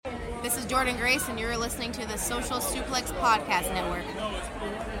This is Jordan Grace, and you're listening to the Social Suplex Podcast Network.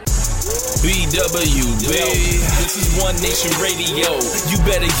 BWB, this is One Nation Radio. You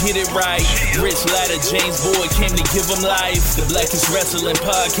better get it right. Rich Latta, James Boyd came to give them life. The Blackest Wrestling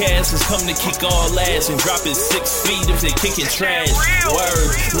Podcast has come to kick all ass and drop it 6 feet if they kicking trash.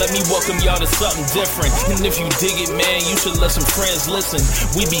 Word, let me welcome y'all to something different. And if you dig it, man, you should let some friends listen.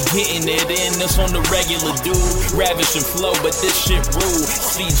 We be getting it in, this on the regular, dude. Ravish and flow, but this shit rude.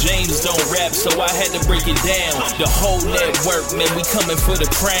 See, James don't rap, so I had to break it down. The whole network, man, we coming for the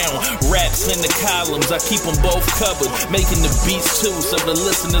crown. Raps in the columns, I keep them both covered. Making the beats too, so the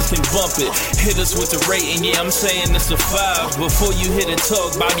listeners can bump it. Hit us with the rating, yeah, I'm saying it's a 5. Before you hit it,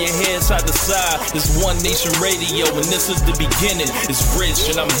 talk, bob your head side to side. It's One Nation Radio, and this is the beginning. It's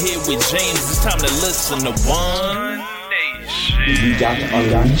Rich, and I'm here with James. It's time to listen to One Nation. We got to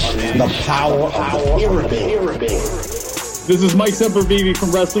unleash the power of the pyramid. This is Mike Sempervive from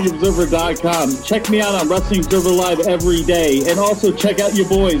WrestlingObserver.com. Check me out on Wrestling Observer Live every day. And also check out your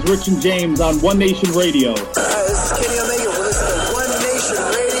boys, Rich and James, on One Nation Radio. This is Kenny Omega. We're listening to One Nation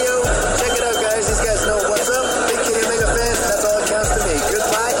Radio. Check it out, guys. These guys know what's up. Big Kenny Omega fans. That's all that counts to me.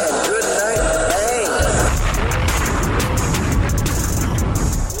 Goodbye and good night.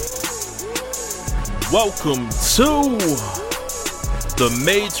 Bang. Welcome to the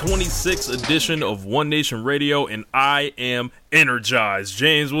May 26th edition of One Nation Radio, and I am energized.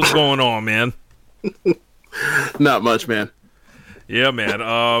 James, what's going on, man? Not much, man. Yeah, man.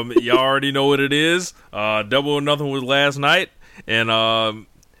 Y'all already know what it is. Double or Nothing was last night, and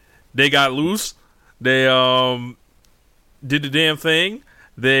they got loose. They did the damn thing.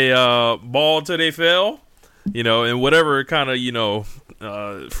 They balled till they fell, and whatever kind of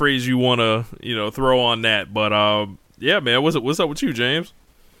phrase you want to throw on that, but. Yeah, man. What's up with you, James?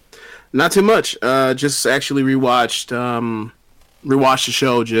 Not too much. Just actually rewatched the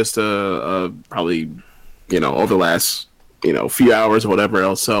show just probably over the last few hours or whatever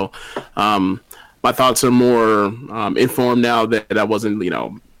else. So my thoughts are more informed now that I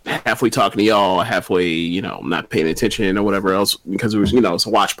wasn't halfway talking to y'all, halfway not paying attention or whatever else, because it was it's a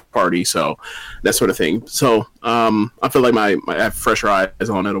watch party, so that sort of thing. So I feel like I have fresher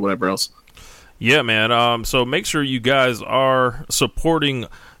eyes on it or whatever else. Yeah, man. So make sure you guys are supporting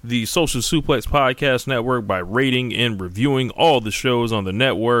the Social Suplex Podcast Network by rating and reviewing all the shows on the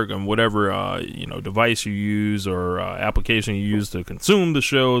network and whatever device you use or application you use to consume the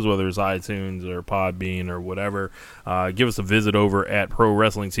shows, whether it's iTunes or Podbean or whatever. Give us a visit over at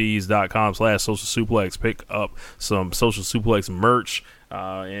ProWrestlingTees.com/Social Suplex. Pick up some Social Suplex merch.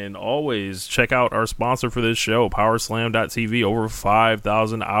 And always check out our sponsor for this show, Powerslam.tv. Over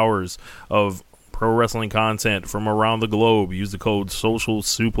 5,000 hours of pro wrestling content from around the globe. Use the code Social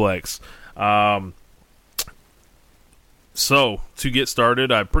Suplex. So to get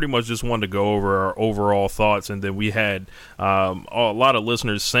started, I pretty much just wanted to go over our overall thoughts, and then we had a lot of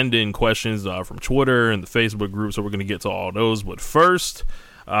listeners send in questions from Twitter and the Facebook group, so we're going to get to all those. But first,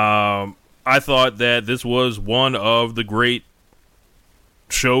 I thought that this was one of the great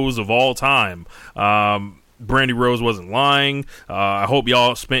shows of all time. Brandy Rose wasn't lying. I hope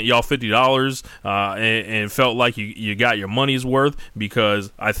y'all spent y'all $50 and felt like you got your money's worth,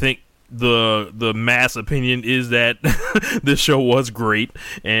 because I think the mass opinion is that this show was great,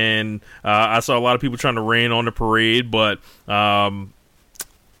 and I saw a lot of people trying to rain on the parade, but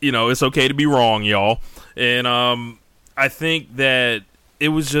it's okay to be wrong, y'all. And I think that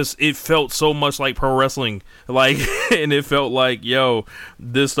it felt so much like pro wrestling, and it felt like,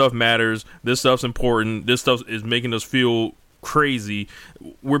 this stuff matters, this stuff's important, this stuff is making us feel crazy,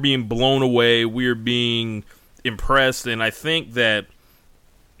 we're being blown away, we're being impressed, and I think that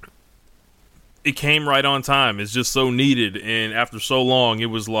it came right on time. It's just so needed, and after so long, it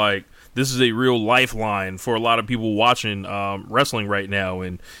was like, this is a real lifeline for a lot of people watching wrestling right now,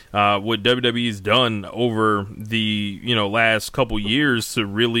 and what WWE's done over the last couple years to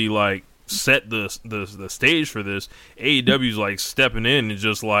really set the stage for this. AEW's stepping in and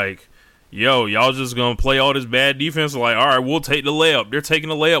just y'all just gonna play all this bad defense. All right, we'll take the layup. They're taking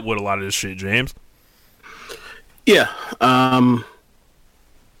the layup with a lot of this shit, James. Yeah.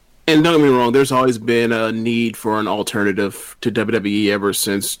 And don't get me wrong, there's always been a need for an alternative to WWE ever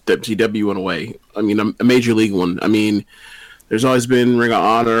since WCW went away. I mean, a major league one. I mean, there's always been Ring of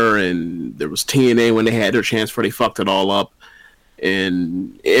Honor, and there was TNA when they had their chance before they fucked it all up.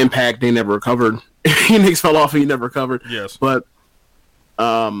 And Impact, they never recovered. Phoenix fell off and he never recovered. Yes. But,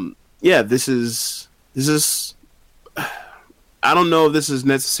 this is I don't know if this is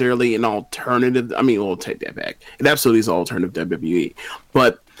necessarily an alternative. I mean, we'll take that back. It absolutely is an alternative WWE.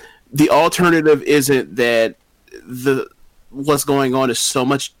 But the alternative isn't that what's going on is so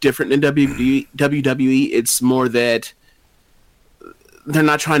much different than WWE. It's more that they're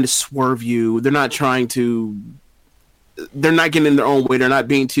not trying to swerve you. They're not getting in their own way. They're not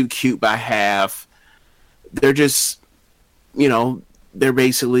being too cute by half. They're just, they're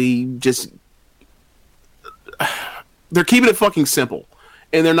basically just, they're keeping it fucking simple.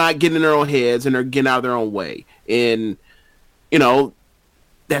 And they're not getting in their own heads, and they're getting out of their own way. And,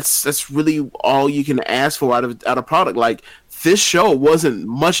 that's really all you can ask for out of product. Like, this show wasn't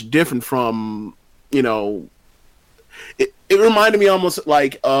much different from, it reminded me almost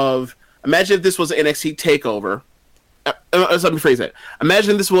like of, imagine if this was an NXT TakeOver. Let me phrase that.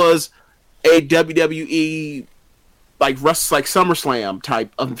 Imagine this was a WWE like SummerSlam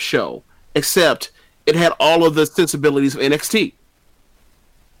type of show, except it had all of the sensibilities of NXT.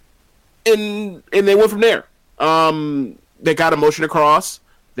 And they went from there. They got emotion across.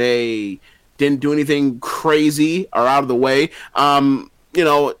 They didn't do anything crazy or out of the way.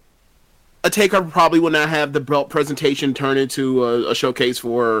 A takeover probably would not have the belt presentation turn into a showcase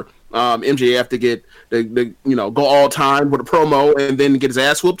for MJF to get go all time with a promo and then get his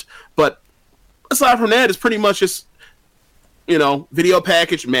ass whooped. But aside from that, it's pretty much just video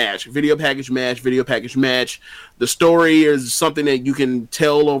package match, video package match, video package match. The story is something that you can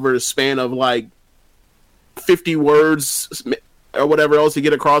tell over the span of like 50 words or whatever else to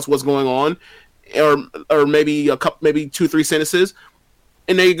get across what's going on, or maybe 2-3 sentences.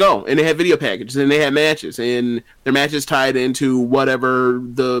 And there you go. And they have video packages, and they have matches, and their matches tied into whatever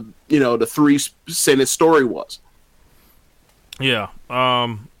the 3-sentence story was. Yeah.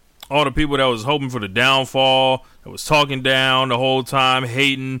 All the people that was hoping for the downfall, that was talking down the whole time,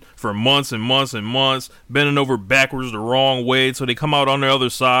 hating for months and months and months, bending over backwards the wrong way so they come out on the other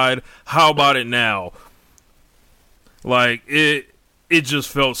side. How about it now? Like, it just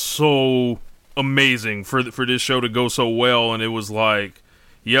felt so amazing for this show to go so well, and it was like,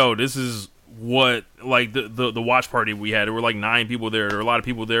 yo, this is what, like, the watch party we had. There were like 9 people there. There were a lot of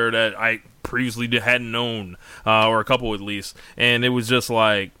people there that I previously hadn't known, or a couple at least, and it was just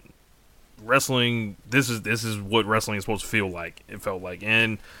like, wrestling, this is what wrestling is supposed to feel like. It felt like,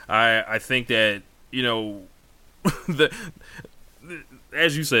 and I think that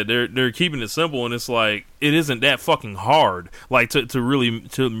as you said, they're keeping it simple, and it's like it isn't that fucking hard, like to really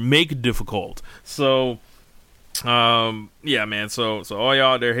make it difficult. So, yeah, man. So all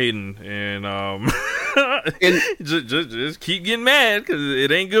y'all they're hating, and and just keep getting mad because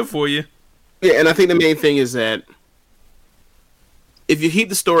it ain't good for you. Yeah, and I think the main thing is that if you keep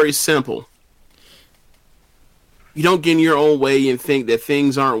the story simple, you don't get in your own way and think that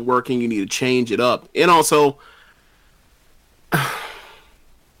things aren't working, you need to change it up. And also,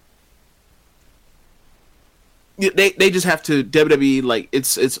 they just have to, WWE, like,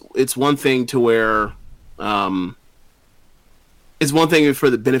 it's one thing to where, it's one thing for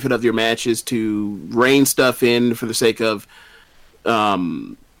the benefit of your matches to rein stuff in for the sake of,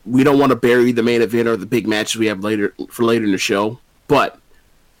 we don't want to bury the main event or the big matches we have later in the show. But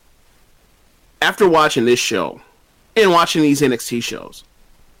after watching this show and watching these NXT shows,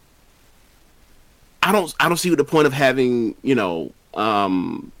 I don't see the point of having,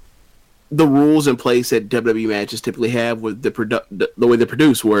 the rules in place that WWE matches typically have with the way they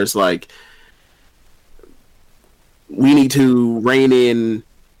produce, where it's like, we need to rein in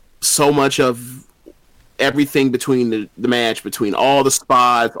so much of everything between the match, between all the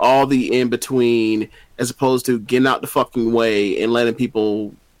spots, all the in between, as opposed to getting out the fucking way and letting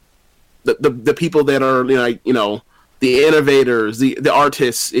people, the people that are, the innovators, the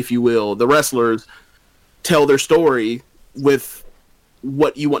artists, if you will, the wrestlers, tell their story with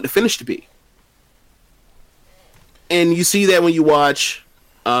what you want the finish to be. And you see that when you watch,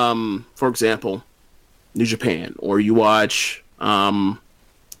 for example, New Japan, or you watch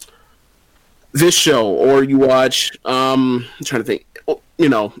this show, or you watch, I'm trying to think,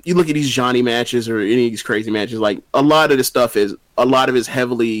 you look at these Johnny matches or any of these crazy matches, like, a lot of this stuff is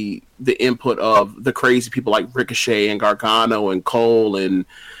heavily the input of the crazy people like Ricochet and Gargano and Cole and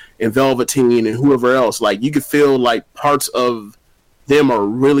Velveteen and whoever else. Like, you could feel like parts of them are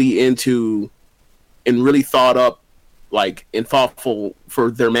really into and really thought up, like, and thoughtful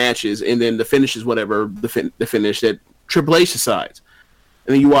for their matches, and then the finish is whatever the finish that Triple H decides.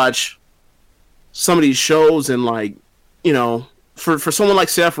 And then you watch some of these shows, and, like, for someone like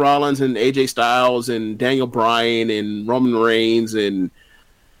Seth Rollins and AJ Styles and Daniel Bryan and Roman Reigns and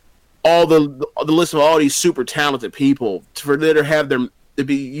all the list of all these super talented people, for them to have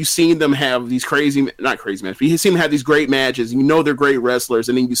you've seen them have these not crazy matches, but you see them have these great matches, they're great wrestlers,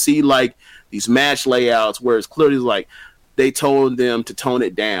 and then you see, like, these match layouts where it's clearly like they told them to tone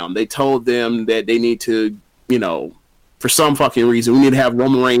it down. They told them that they need to, For some fucking reason, we need to have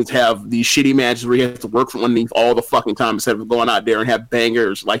Roman Reigns have these shitty matches where he has to work from underneath all the fucking time instead of going out there and have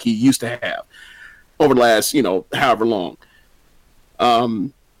bangers like he used to have over the last, however long.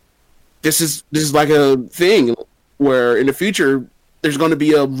 This is like a thing where in the future there's going to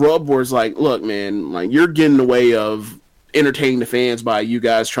be a rub where it's like, look, man, like you're getting in the way of entertaining the fans by you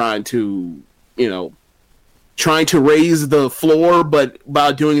guys trying to raise the floor, but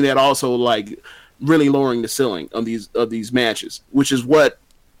by doing that also like really lowering the ceiling of these matches, which is what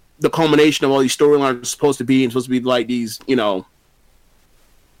the culmination of all these storylines are supposed to be, and supposed to be like these,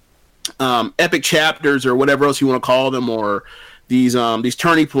 epic chapters or whatever else you want to call them, or these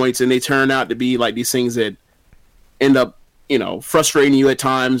turning points, and they turn out to be like these things that end up, frustrating you at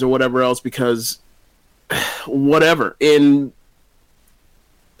times or whatever else because whatever. And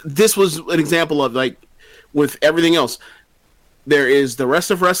this was an example of like with everything else. There is the rest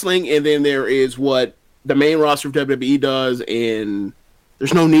of wrestling, and then there is what the main roster of WWE does, and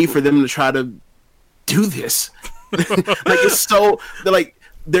there's no need for them to try to do this.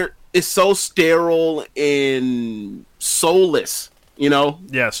 It's so sterile and soulless,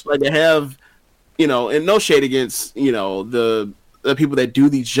 Yes. Like they have, and no shade against, the people that do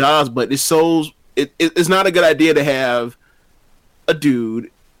these jobs, but it's not a good idea to have a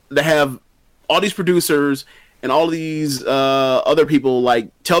dude to have all these producers and all these other people like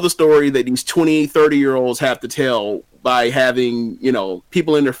tell the story that these 20, 30-year-olds have to tell by having,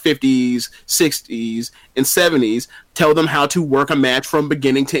 people in their 50s, 60s, and 70s tell them how to work a match from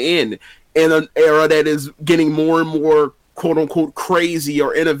beginning to end in an era that is getting more and more quote-unquote crazy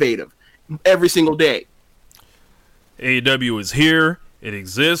or innovative every single day. AEW is here. It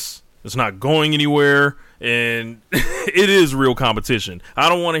exists. It's not going anywhere. And it is real competition. I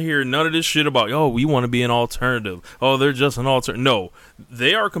don't want to hear none of this shit about, we want to be an alternative. Oh, they're just an alternative. No,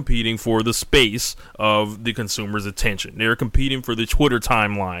 they are competing for the space of the consumer's attention. They're competing for the Twitter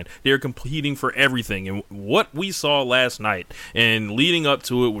timeline. They're competing for everything. And what we saw last night and leading up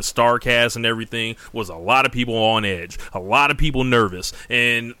to it with StarCast and everything was a lot of people on edge, a lot of people nervous,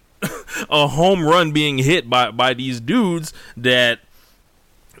 and a home run being hit by these dudes that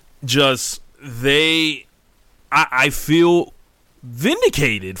just, I feel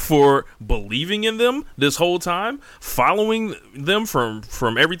vindicated for believing in them this whole time, following them from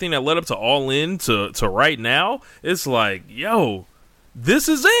everything that led up to All In to right now. It's like, this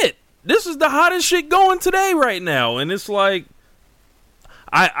is it. This is the hottest shit going today right now. And it's like,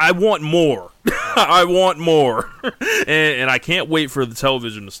 I want more. I want more. and I can't wait for the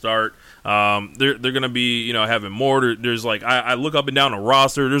television to start. They're going to be, having more. There's like, I look up and down the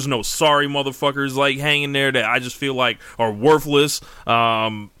roster. There's no sorry motherfuckers like hanging there that I just feel like are worthless.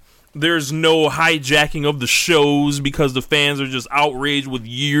 There's no hijacking of the shows because the fans are just outraged with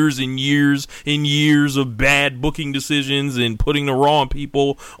years and years and years of bad booking decisions and putting the wrong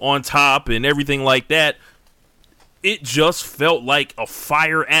people on top and everything like that. It just felt like a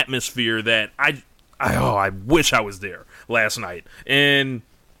fire atmosphere that I wish I was there last night. And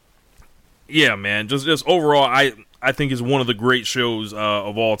yeah, man, just overall, I think it's one of the great shows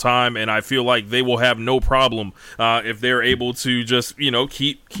of all time, and I feel like they will have no problem if they're able to just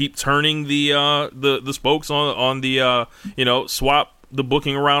keep turning the spokes on the swap the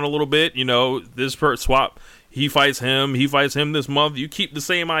booking around a little bit. This swap, he fights him this month. You keep the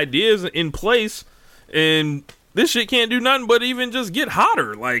same ideas in place, and this shit can't do nothing but even just get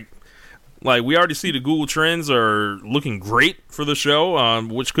hotter. Like we already see the Google Trends are looking great for the show,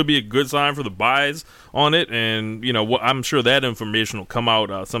 which could be a good sign for the buys on it. And, I'm sure that information will come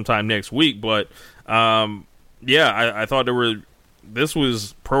out sometime next week. But, I thought this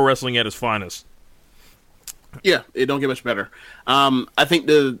was pro wrestling at its finest. Yeah, it don't get much better. I think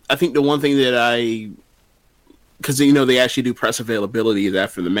the one thing that because, they actually do press availability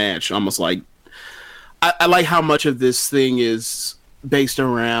after the match, almost like, I like how much of this thing is based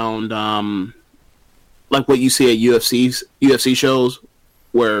around like what you see at UFC shows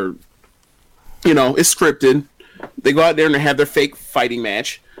where it's scripted. They go out there and they have their fake fighting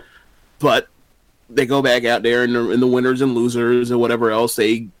match, but they go back out there and the winners and losers or whatever else,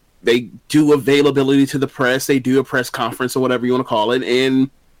 they do availability to the press. They do a press conference or whatever you want to call it, and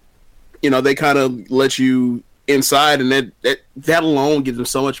they kind of let you inside, and that alone gives them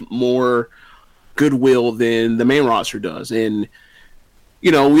so much more goodwill than the main roster does. And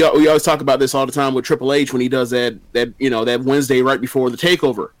we always talk about this all the time with Triple H when he does that Wednesday right before the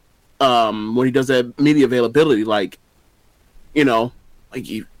takeover, when he does that media availability, the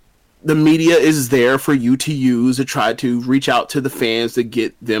media is there for you to use to try to reach out to the fans to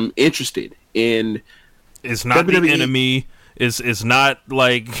get them interested in. It's not WWE. The enemy. It's not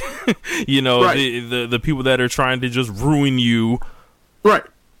like you know Right. the people that are trying to just ruin you. Right.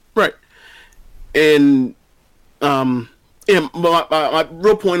 And my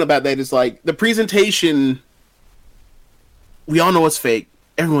real point about that is like the presentation. We all know it's fake.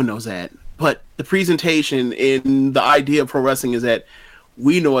 Everyone knows that. But the presentation and the idea of pro wrestling is that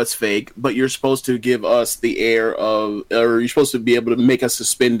we know it's fake, but you're supposed to give us the air of, or you're supposed to be able to make us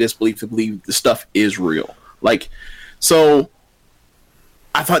suspend disbelief to believe the stuff is real. Like, so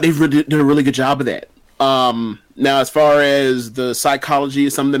I thought they did a really good job of that. Now, as far as the psychology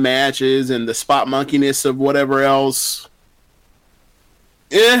of some of the matches and the spot monkeyness of whatever else,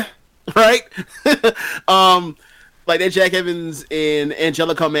 right? Like that Jack Evans and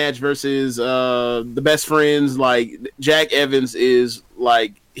Angelico match versus the Best Friends. Like Jack Evans is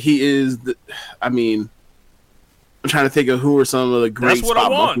like I'm trying to think of who are some of the great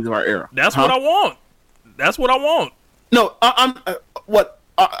spot monkeys of our era. That's what I want. That's what I want. No,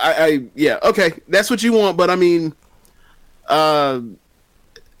 yeah, okay, that's what you want. But I mean, I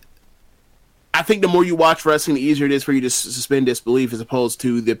think the more you watch wrestling, the easier it is for you to suspend disbelief, as opposed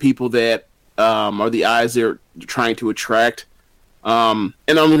to the people that are the eyes they're trying to attract. And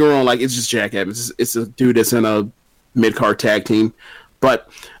I'm going wrong, like it's just Jack Evans. It's a dude that's in a mid-card tag team.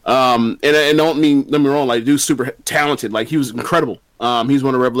 But and don't mean, let me wrong, like dude's super talented. Like he was incredible. He's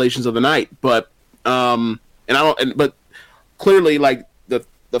one of the revelations of the night. But but clearly, like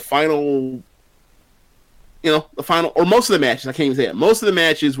the final, the final, or most of the matches, I can't even say it. Most of the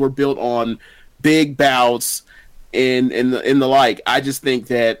matches were built on big bouts and the like. I just think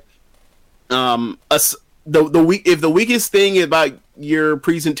that if the weakest thing about your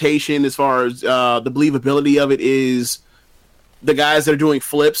presentation as far as the believability of it is the guys that are doing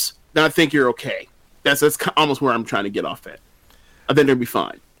flips, then I think you're okay. That's almost where I'm trying to get off at. I think they'll be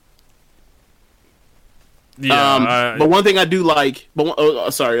fine. Yeah, but one thing I do like,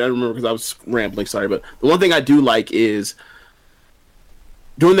 sorry, I remember because I was rambling. Sorry, but the one thing I do like is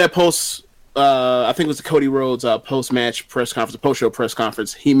during that post. I think it was the Cody Rhodes post-match press conference, post-show press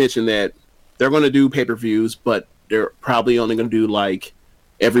conference. He mentioned that they're going to do pay-per-views, but they're probably only going to do like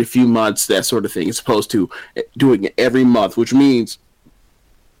every few months, that sort of thing, as opposed to doing it every month, which means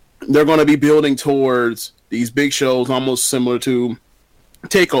they're going to be building towards these big shows, almost similar to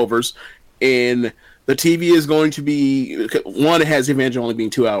takeovers, and the TV is going to be, one, it has the advantage of only being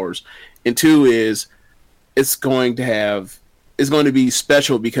 2 hours, and two is it's going to be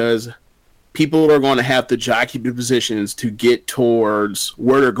special because people are going to have to jockey the positions to get towards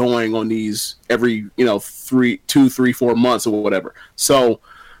where they're going on these every 2, 3, 4 months or whatever. So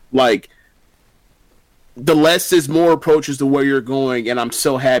like the less is more approaches to where you're going, and I'm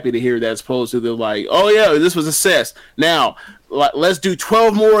so happy to hear that, as opposed to they're like, oh yeah, this was a success, now let's do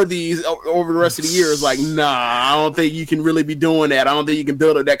 12 more of these over the rest of the year. It's like, nah, I don't think you can really be doing that. I don't think you can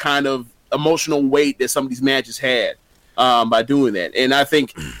build up that kind of emotional weight that some of these matches had by doing that. And I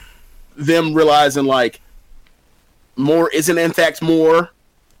think them realizing like more isn't in fact more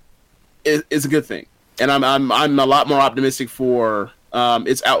is a good thing. And I'm a lot more optimistic for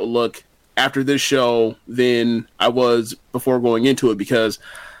its outlook after this show than I was before going into it, because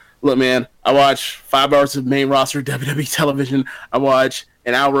look, man, I watch 5 hours of main roster WWE television. I watch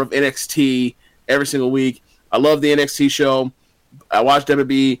an hour of NXT every single week. I love the NXT show. I watch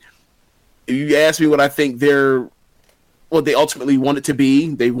WWE. If you ask me what I think what they ultimately want it to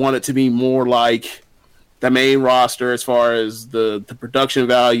be, they want it to be more like the main roster as far as the production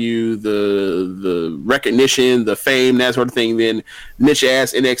value, the recognition, the fame, that sort of thing, than niche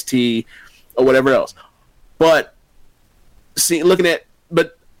ass NXT or whatever else. But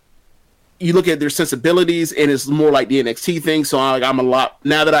you look at their sensibilities, and it's more like the NXT thing. So I'm a lot,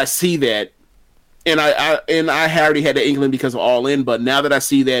 now that I see that, and I already had the inkling because of All In, but now that I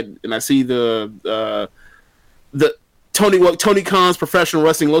see that, and I see the what Tony Khan's professional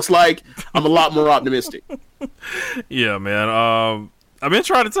wrestling looks like, I'm a lot more optimistic. Yeah, man. I've been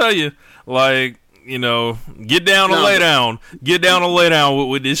trying to tell you, like, get down and lay down. Get down and lay down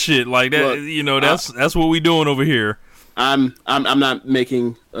with this shit. Like that, look, that's what we doing over here. I'm not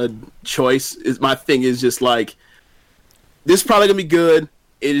making a choice. My thing is just like, this is probably gonna be good.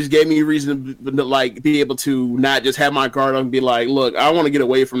 It just gave me a reason to like be able to not just have my guard on and be like, look, I want to get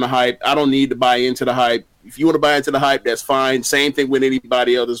away from the hype. I don't need to buy into the hype. If you want to buy into the hype, that's fine. Same thing with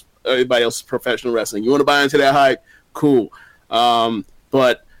everybody else's professional wrestling. You want to buy into that hype, cool.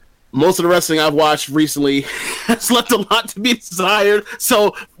 But most of the wrestling I've watched recently has left a lot to be desired.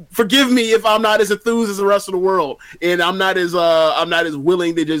 So forgive me if I'm not as enthused as the rest of the world, and I'm not as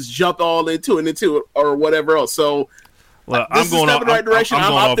willing to just jump all into it or whatever else. So Well, this is a step in the right direction.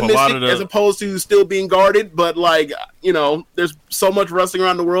 I'm optimistic as opposed to still being guarded, but like, you know, there's so much wrestling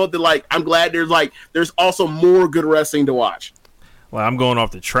around the world that like I'm glad there's also more good wrestling to watch. Well, I'm going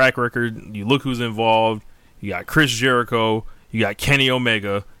off the track record. You look who's involved. You got Chris Jericho. You got Kenny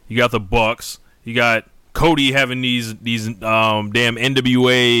Omega. You got the Bucks. You got Cody having these damn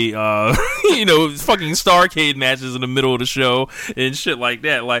NWA you know, fucking Starrcade matches in the middle of the show and shit like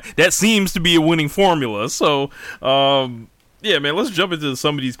that. Like, that seems to be a winning formula. So yeah, man, let's jump into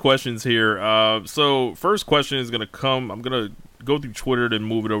some of these questions here. So first question is gonna come, I'm gonna go through Twitter, then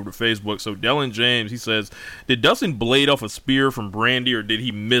move it over to Facebook. So Dylan James, he says, did Dustin blade off a spear from Brandy, or did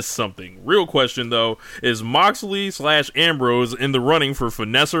he miss something? Real question though, is Moxley / Ambrose in the running for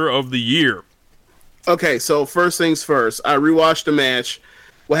Finesser of the Year? Okay, so first things first, I rewatched the match.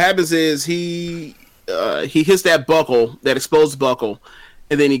 What happens is he hits that buckle, that exposed buckle,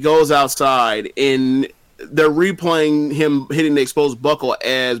 and then he goes outside, and they're replaying him hitting the exposed buckle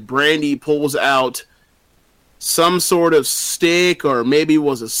as Brandy pulls out some sort of stick, or maybe it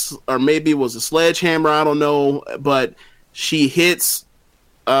was a sledgehammer, I don't know, but she hits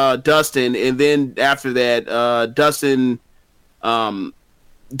Dustin, and then after that,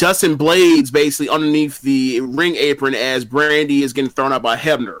 Dustin blades basically underneath the ring apron as Brandy is getting thrown out by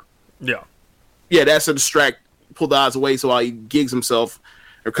Hebner. Yeah, that's a distract, pull the odds away, so while he gigs himself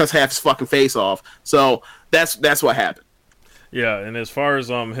or cuts half his fucking face off. So that's what happened. Yeah, and as far as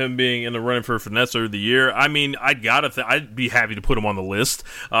him being in the running for Finesser of the Year, I mean, I'd be happy to put him on the list.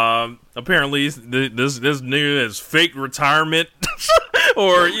 Apparently, this nigga has fake retirement,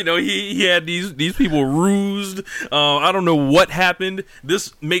 or you know, he had these people rused. I don't know what happened.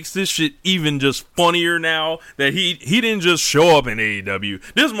 This makes this shit even just funnier now that he didn't just show up in AEW.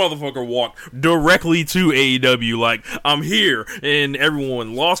 This motherfucker walked directly to AEW like, I'm here, and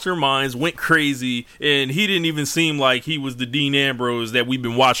everyone lost their minds, went crazy, and he didn't even seem like he was the Dean Ambrose that we've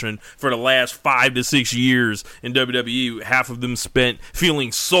been watching for the last 5 to 6 years in WWE. Half of them spent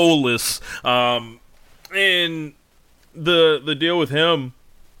feeling soulless. And the deal with him,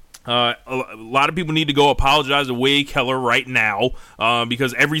 a lot of people need to go apologize to Wade Keller right now,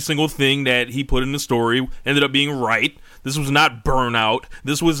 because every single thing that he put in the story ended up being right. This was not burnout.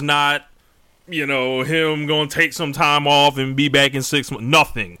 This was not, you know, him going to take some time off and be back in 6 months.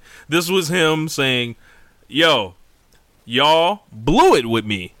 Nothing. This was him saying, yo, y'all blew it with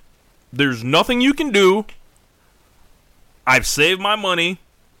me. There's nothing you can do. I've saved my money.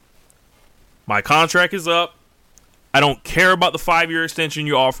 My contract is up. I don't care about the 5-year extension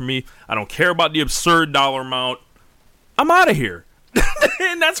you offer me. I don't care about the absurd dollar amount. I'm out of here.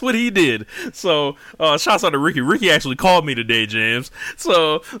 And that's what he did. So, shouts out to Ricky. Ricky actually called me today, James.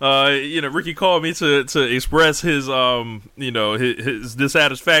 So, you know, Ricky called me to express his, you know, his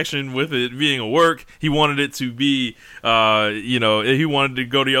dissatisfaction with it being a work. He wanted it to be, you know, he wanted to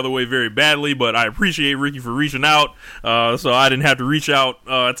go the other way very badly, but I appreciate Ricky for reaching out. So I didn't have to reach out,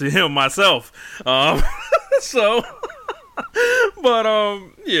 to him myself. So... But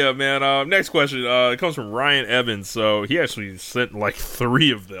yeah, man, next question it comes from Ryan Evans. So he actually sent like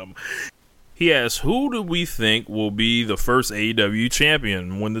 3 of them. He asks, who do we think will be the first AEW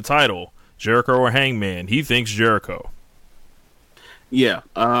champion, win the title, Jericho or Hangman? He thinks Jericho. Yeah,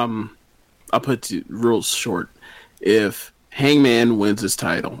 I'll put it real short. If Hangman wins his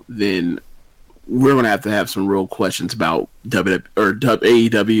title, then we're going to have some real questions about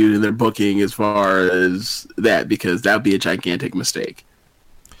AEW and their booking as far as that, because that would be a gigantic mistake.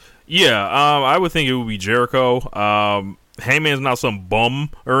 Yeah, I would think it would be Jericho. Hangman's not some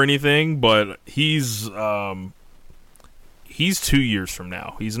bum or anything, but he's 2 years from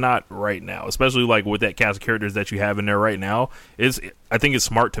now. He's not right now, especially like with that cast of characters that you have in there right now. I think it's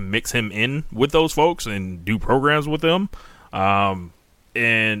smart to mix him in with those folks and do programs with them.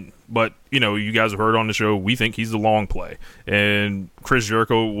 But, you know, you guys have heard on the show, we think he's the long play. And Chris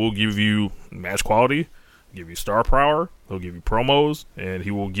Jericho will give you match quality, give you star power, he'll give you promos, and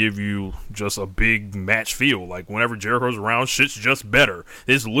he will give you just a big match feel. Like, whenever Jericho's around, shit's just better.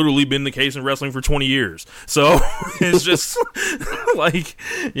 It's literally been the case in wrestling for 20 years. So, it's just, like,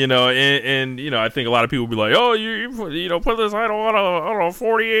 you know, and you know, I think a lot of people will be like, oh, you know, put this title on a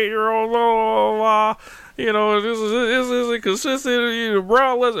 48-year-old, blah, blah, blah. You know, this isn't consistent. You know,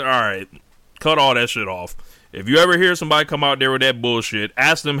 Brown Lesnar. All right, cut all that shit off. If you ever hear somebody come out there with that bullshit,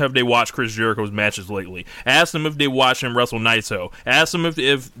 ask them have they watched Chris Jericho's matches lately. Ask them if they watched him wrestle Naito. Ask them if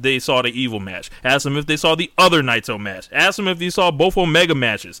they saw the Evil match. Ask them if they saw the other Naito match. Ask them if they saw both Omega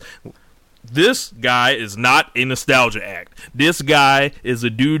matches. This guy is not a nostalgia act. This guy is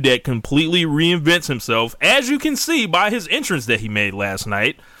a dude that completely reinvents himself, as you can see by his entrance that he made last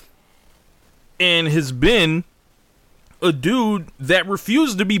night. And has been a dude that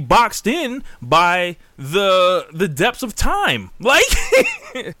refused to be boxed in by the depths of time. Like,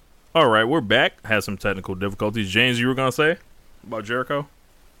 all right, we're back. Had some technical difficulties. James, you were gonna say about Jericho?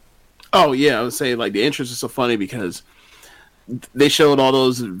 Oh yeah, I would say like the entrance is so funny because they showed all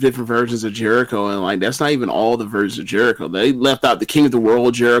those different versions of Jericho, and like that's not even all the versions of Jericho. They left out the King of the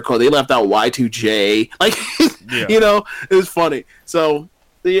World Jericho. They left out Y2J. Like, you know, it was funny. So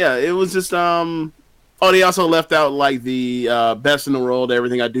yeah, it was just Oh, they also left out like the best in the world,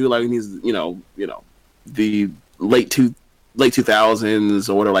 everything I do, like he's the late 2000s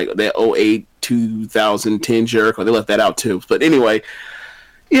or whatever, like that 08 2010 Jericho. They left that out too. But anyway,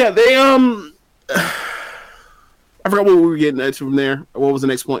 yeah, they I forgot what we were getting at from there. What was the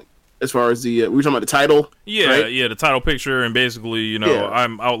next point as far as the we were talking about the title? Yeah, right? Yeah, the title picture, and basically,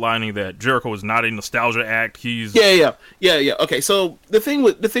 I'm outlining that Jericho is not a nostalgia act. He's yeah. Okay, so the thing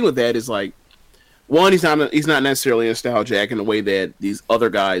with that is like, one, he's not necessarily a nostalgia act in the way that these other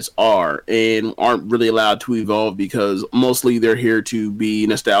guys are, and aren't really allowed to evolve because mostly they're here to be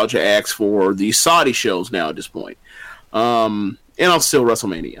nostalgia acts for the Saudi shows now at this point, and also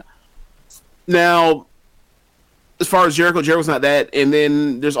WrestleMania. Now, as far as Jericho's not that, and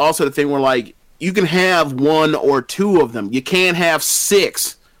then there's also the thing where like you can have one or two of them, you can't have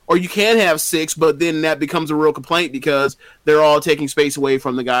six. Or you can have six, but then that becomes a real complaint because they're all taking space away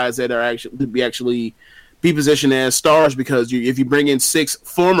from the guys that are actually be positioned as stars. Because if you bring in six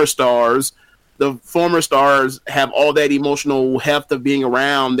former stars, the former stars have all that emotional heft of being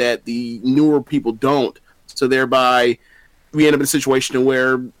around that the newer people don't. So thereby, we end up in a situation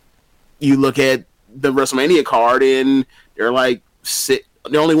where you look at the WrestleMania card and they're like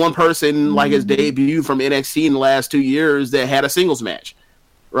the only one person like his debut from NXT in the last 2 years that had a singles match.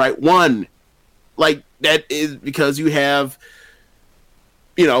 Right, one, like that is because you have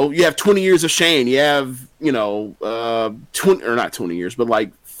 20 years of Shane, you have 20 or not 20 years, but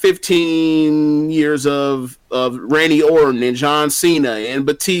like 15 years of Randy Orton and John Cena and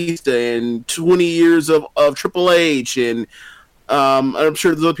Batista and 20 years of Triple H and I'm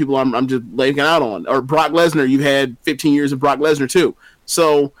sure there's other people I'm just blanking out on, or Brock Lesnar. You've had 15 years of Brock Lesnar too,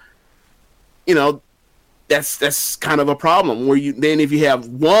 so That's kind of a problem where if you have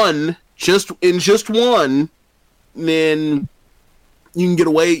one, just one, then you can get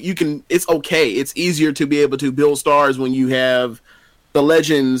away. It's okay. It's easier to be able to build stars when you have the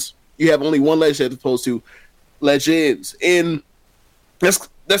legends. You have only one legend as opposed to legends, and that's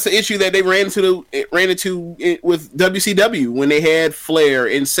the issue that they ran into with WCW when they had Flair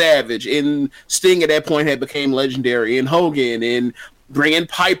and Savage and Sting at that point had became legendary, and Hogan and bring in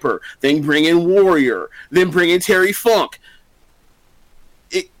Piper, then bring in Warrior, then bring in Terry Funk.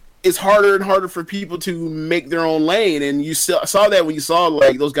 It's harder and harder for people to make their own lane, and you saw that when you saw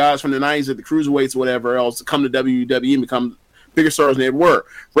like those guys from the 90s at the cruiserweights or whatever else come to WWE and become bigger stars than they were.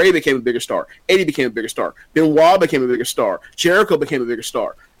 Ray became a bigger star. Eddie became a bigger star. Benoit became a bigger star. Jericho became a bigger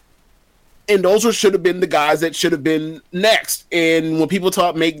star. And those should have been the guys that should have been next. And when people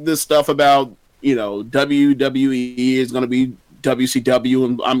make this stuff about WWE is going to be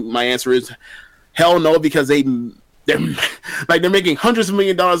WCW, and my answer is hell no, because they're making hundreds of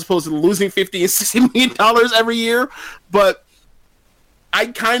 $millions as opposed to losing $50 and $60 million every year. But I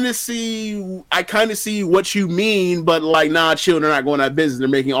kind of see what you mean, but like, nah, chill, they're not going out of business. They're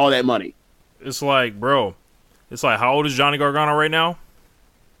making all that money. It's like, bro, how old is Johnny Gargano right now?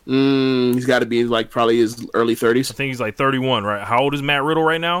 He's got to be like probably his early 30s. I think he's like 31, right? How old is Matt Riddle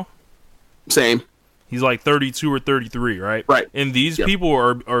right now? Same. He's like 32 or 33, right? Right. And these people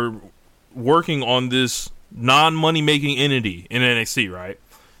are working on this non-money making entity in NXT, right?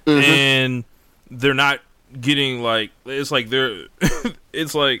 Mm-hmm. And they're not getting like, it's like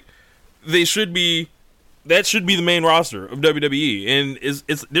it's like they should be, that should be the main roster of WWE. And it's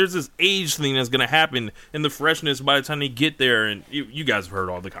there's this age thing that's going to happen in the freshness by the time they get there. And you guys have heard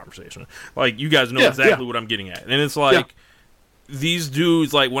all the conversation. Like, you guys know exactly what I'm getting at. And it's like, these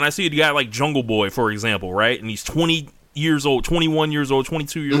dudes, like when I see a guy like Jungle Boy, for example, right? And he's 20 years old, 21 years old,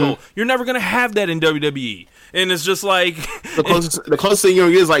 22 years old. You're never going to have that in WWE. And it's just like... the closest thing you're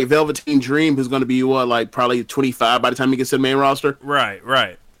going to get is like Velveteen Dream, who's going to be, probably 25 by the time he gets to the main roster? Right.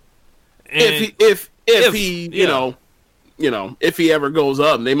 And if he ever goes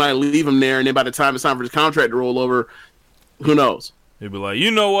up, they might leave him there, and then by the time it's time for his contract to roll over, who knows? He'd be like, you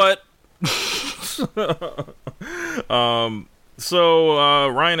know what? So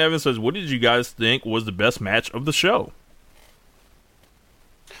Ryan Evans says, what did you guys think was the best match of the show?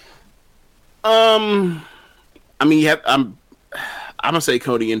 I'm gonna say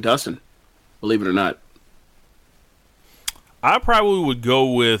Cody and Dustin, believe it or not. I probably would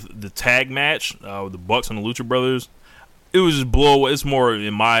go with the tag match with the Bucks and the Lucha Brothers. it was just blow. It's more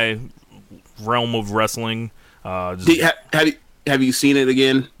in my realm of wrestling. Have you seen it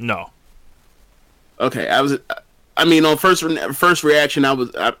again? No. Okay, on first reaction,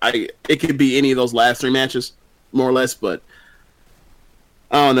 it could be any of those last 3 matches, more or less, but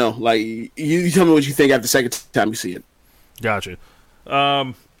I don't know. Like, you tell me what you think after the second time you see it. Gotcha.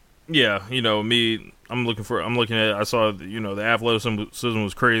 Yeah, me, I saw, the athleticism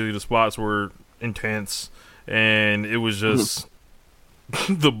was crazy, the spots were intense, and it was just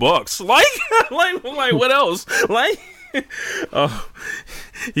the Bucks. Like, what else? Like,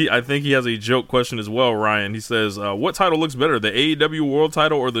 I think he has a joke question as well, Ryan. He says, what title looks better, the AEW World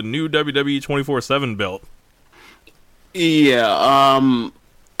title or the new WWE 24/7 belt? Yeah,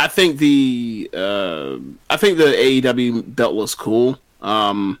 I think the AEW belt looks cool,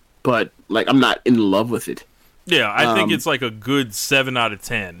 but like I'm not in love with it. Yeah, I think it's like a good 7 out of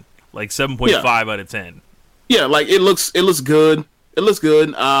 10, like 7.5 out of 10. Yeah, like it looks good. It looks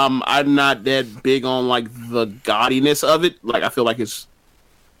good. I'm not that big on like the gaudiness of it. Like I feel like it's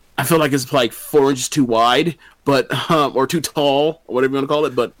like 4 inches too wide, but or too tall, or whatever you want to call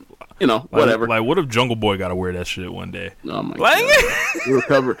it. But whatever. Like, what if Jungle Boy got to wear that shit one day? Oh my god! We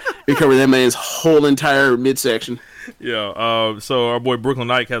cover that man's whole entire midsection. Yeah. So our boy Brooklyn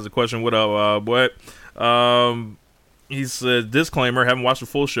Knight has a question. What up, boy? He said, disclaimer, haven't watched the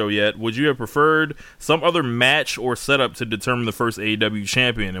full show yet. Would you have preferred some other match or setup to determine the first AEW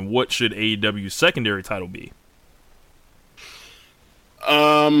champion? And what should AEW's secondary title be?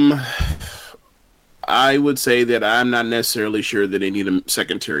 I would say that I'm not necessarily sure that they need a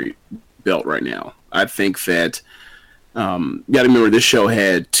secondary belt right now. I think that you got to remember this show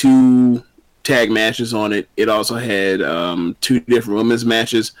had 2 tag matches on it. It also had 2 different women's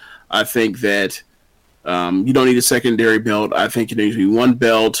matches. I think that you don't need a secondary belt. I think it needs to be 1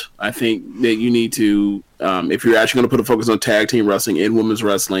 belt. I think that you need to, if you're actually going to put a focus on tag team wrestling and women's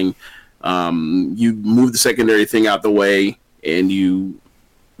wrestling, you move the secondary thing out the way and you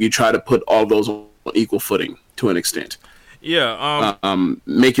try to put all those on equal footing to an extent. Yeah.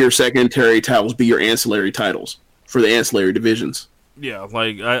 Make your secondary titles be your ancillary titles for the ancillary divisions. Yeah,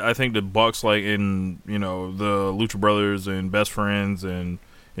 like I think the Bucks, like in the Lucha Brothers and Best Friends and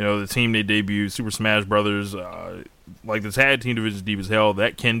the team they debuted, Super Smash Brothers, like the tag team division is deep as hell.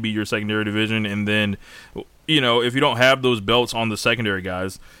 That can be your secondary division, and then if you don't have those belts on the secondary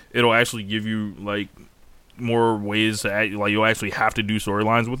guys, it'll actually give you like more ways to act, like you'll actually have to do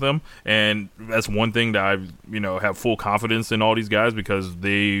storylines with them, and that's one thing that I have full confidence in all these guys because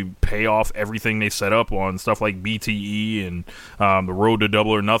they pay off everything they set up on stuff like BTE and the Road to Double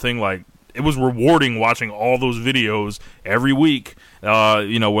or Nothing. Like, it was rewarding watching all those videos every week,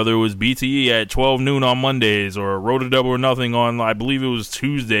 whether it was BTE at 12 noon on Mondays or Road to Double or Nothing on, I believe it was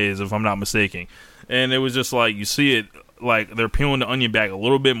Tuesdays if I'm not mistaken, and it was just like you see it. Like, they're peeling the onion back a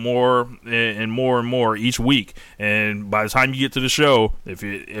little bit more and more each week, and by the time you get to the show, if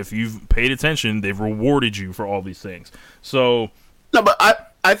you've paid attention, they've rewarded you for all these things. So no, but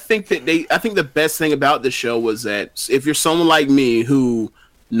I think the best thing about the show was that if you're someone like me who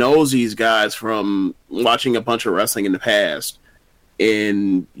knows these guys from watching a bunch of wrestling in the past,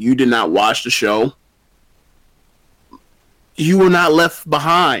 and you did not watch the show, you were not left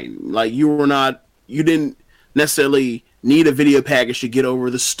behind. Like, you didn't necessarily need a video package to get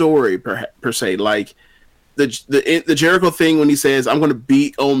over the story per se. Like the Jericho thing when he says, "I'm going to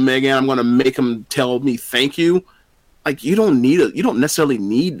beat Omega, and I'm going to make him tell me thank you." Like, you don't necessarily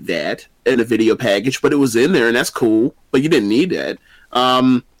need that in a video package, but it was in there, and that's cool. But you didn't need that.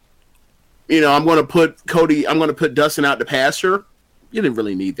 I'm going to put Dustin out to pasture. You didn't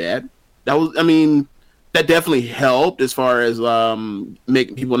really need that. That definitely helped as far as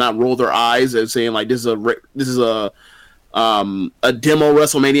making people not roll their eyes and saying like this is a demo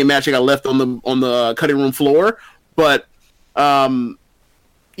WrestleMania match I got left on the cutting room floor. But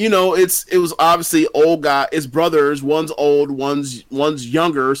it was obviously old guy. His brothers, one's old, one's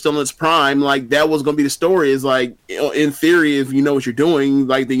younger, still in its prime. Like, that was going to be the story. Is like, in theory, if you know what you're doing,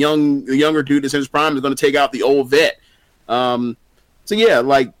 like the younger dude that's in his prime is going to take out the old vet. So yeah,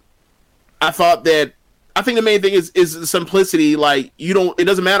 like I think the main thing is the simplicity. Like, it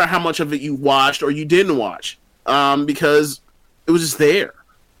doesn't matter how much of it you watched or you didn't watch, because it was just there.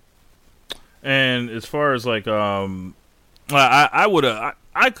 And as far as like, I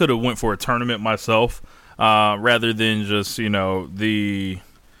could have went for a tournament myself, rather than just the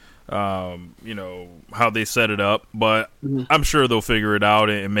how they set it up. But I'm sure they'll figure it out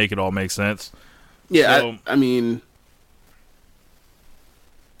and make it all make sense. Yeah, so,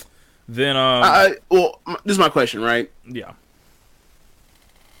 Then, this is my question, right? Yeah.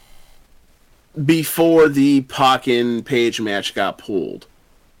 before the Pac and Page match got pulled,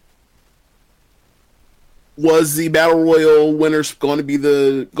 was the Battle Royal winners going to be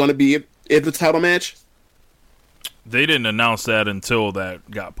the title match? They didn't announce that until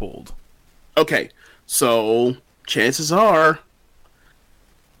that got pulled. Okay, so chances are,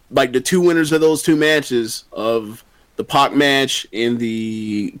 like, the two winners of those two matches, of the Pac match and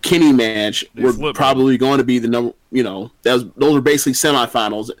the Kenny match, were probably going to be the number. You know, those are basically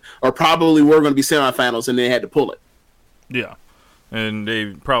semifinals, or probably were going to be semifinals, and they had to pull it. Yeah, and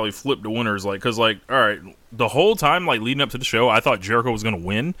they probably flipped the winners, like, because, like, all right, the whole time, like, leading up to the show, I thought Jericho was going to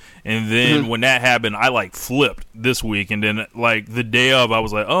win, and then when that happened, I, like, flipped this week, and then, like, the day of, I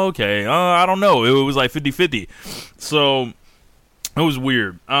was like, oh, okay, I don't know, it was like 50-50, so it was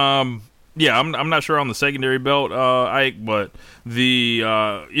weird. Yeah, I'm not sure on the secondary belt, Ike, but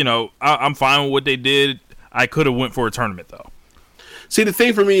the you know, I'm fine with what they did. I could have went for a tournament though. See, the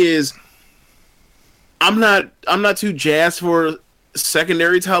thing for me is, I'm not too jazzed for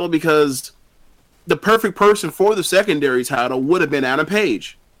secondary title, because the perfect person for the secondary title would have been Adam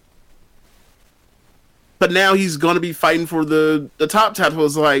Page. But now he's going to be fighting for the top title.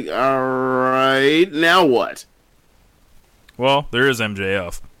 It's like, all right, now what? Well, there is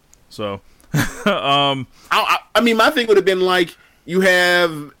MJF. So, I mean, my thing would have been like, you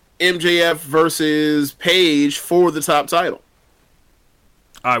have MJF versus Page for the top title.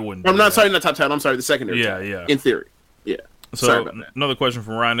 I wouldn't. I'm not sorry, not top title. I'm sorry, the secondary. Yeah, title, yeah. In theory, yeah. So, sorry about that. Another question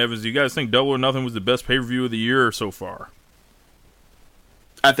from Ryan Evans: do you guys think Double or Nothing was the best pay-per-view of the year so far?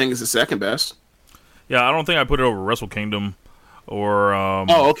 I think it's the second best. Yeah, I don't think I put it over Wrestle Kingdom or.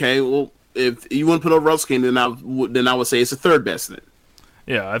 Oh, okay. Well, if you want to put over Wrestle Kingdom, then I would say it's the third best. Then.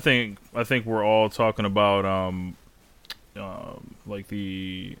 Yeah, I think we're all talking about like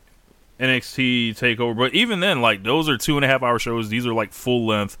the NXT takeover, but even then, like, those are 2.5 hour shows. These are like full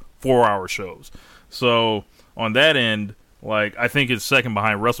length 4-hour shows. So on that end, like, I think it's second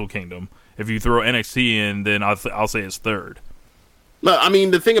behind Wrestle Kingdom. If you throw NXT in, then I'll say it's third. No, I mean,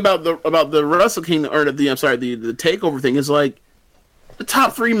 the thing about the Wrestle Kingdom, or the takeover thing is, like, the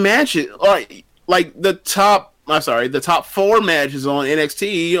top 3 matches, like the top 4 matches on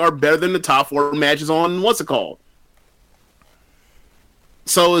NXT are better than the top 4 matches on what's it called.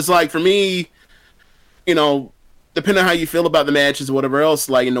 So it's like, for me, you know, depending on how you feel about the matches or whatever else,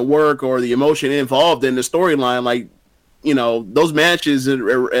 like, in the work or the emotion involved in the storyline, like, you know, those matches at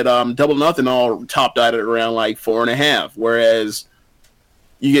Double or Nothing all topped out at around like 4.5, whereas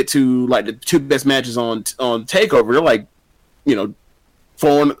you get to like the 2 best matches on Takeover, they're like, you know,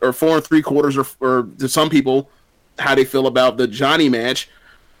 4 and 3/4, or to some people, how they feel about the Johnny match.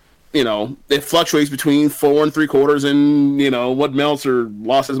 You know, it fluctuates between 4 and 3/4 and, you know, what Meltzer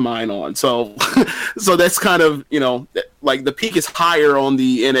lost his mind on. So, so that's kind of, you know, like, the peak is higher on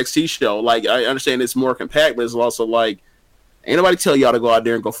the NXT show. Like, I understand it's more compact, but it's also like, ain't nobody tell y'all to go out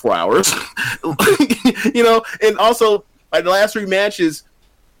there and go 4 hours. You know, and also, like, the last 3 matches,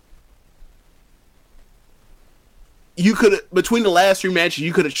 you could, between the last 3 matches,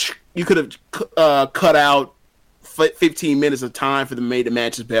 you could have cut out 15 minutes of time for them to make the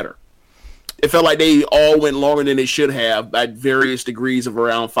matches better. It felt like they all went longer than they should have, at various degrees of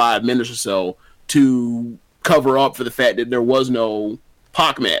around 5 minutes or so, to cover up for the fact that there was no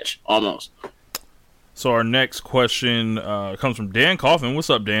Pac match, almost. So our next question comes from Dan Coffin. What's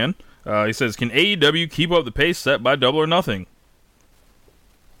up, Dan? He says, can AEW keep up the pace set by Double or Nothing?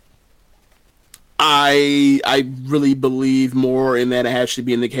 I really believe more in that actually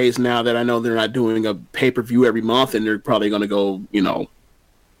being the case now that I know they're not doing a pay-per-view every month, and they're probably going to go, you know,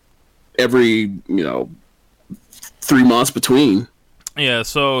 every, you know, 3 months between. Yeah,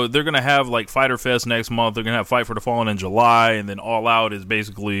 so they're going to have, like, Fyter Fest next month. They're going to have Fight for the Fallen in July, and then All Out is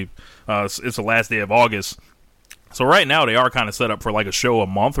basically, it's the last day of August. So right now they are kind of set up for like a show a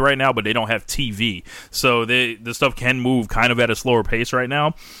month right now, but they don't have TV. So the stuff can move kind of at a slower pace right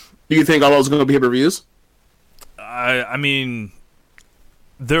now. Do you think all those are going to be pay-per-views? I mean,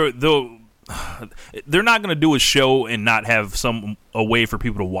 they're not going to do a show and not have a way for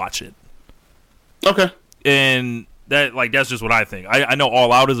people to watch it. Okay. And that's just what I think. I know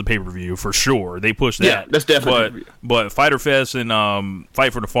All Out is a pay-per-view for sure. They push that. Yeah, that's definitely. But Fyter Fest and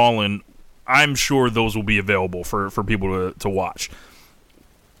Fight for the Fallen, I'm sure those will be available for people to watch.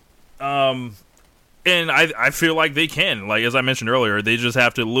 And I feel like they can. Like, as I mentioned earlier, they just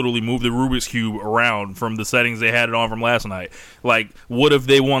have to literally move the Rubik's Cube around from the settings they had it on from last night. Like, what if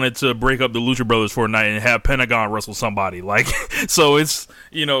they wanted to break up the Lucha Brothers for a night and have Pentagon wrestle somebody? Like, so it's,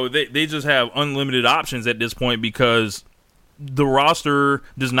 you know, they just have unlimited options at this point because the roster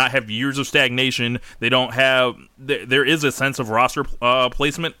does not have years of stagnation. They don't have. There is a sense of roster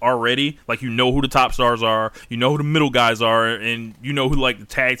placement already. Like, you know who the top stars are, you know who the middle guys are, and you know who like the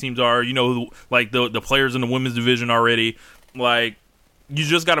tag teams are. You know who like the players in the women's division already. Like, you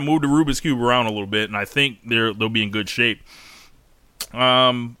just got to move the Rubik's Cube around a little bit, and I think they'll be in good shape.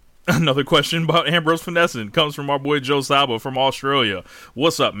 Another question about Ambrose finessing comes from our boy Joe Saba from Australia.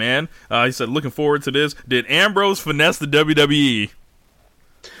 What's up, man? He said, looking forward to this. Did Ambrose finesse the WWE?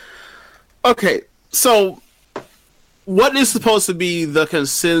 Okay, so what is supposed to be the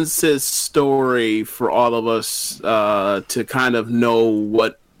consensus story for all of us to kind of know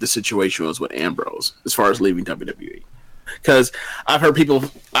what the situation was with Ambrose as far as leaving WWE? Because I've heard people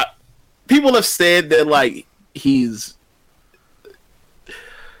have said that, like,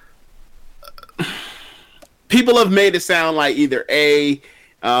 people have made it sound like either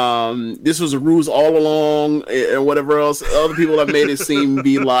this was a ruse all along, and whatever else. Other people have made it seem to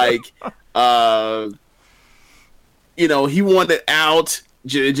be like, he wanted out,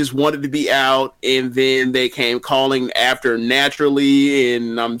 just wanted to be out, and then they came calling after naturally,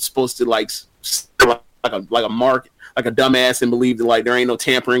 and I'm supposed to like a mark. Like a dumbass and believe that like there ain't no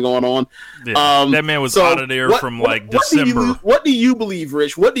tampering going on. Yeah, that man was out of there from December. What do you believe,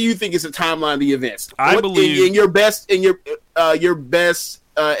 Rich? What do you think is the timeline of the events? I believe in your best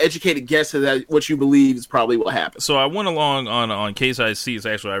educated guess of that, what you believe is probably what happened. So I went along on Case IC's.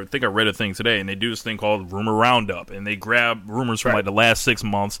 Actually, I think I read a thing today, and they do this thing called Rumor Roundup, and they grab rumors from like the last 6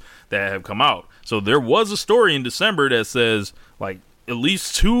 months that have come out. So there was a story in December that says like at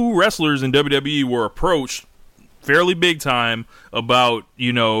least 2 wrestlers in WWE were approached fairly big time about,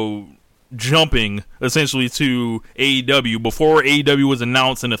 jumping essentially to AEW before AEW was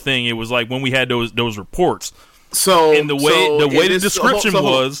announced in a thing. It was like when we had those reports. So, and the way the description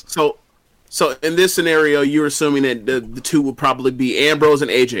was. So in this scenario, you're assuming that the 2 would probably be Ambrose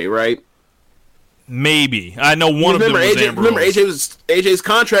and AJ, right? Maybe. I know one of them was Ambrose. Remember, AJ's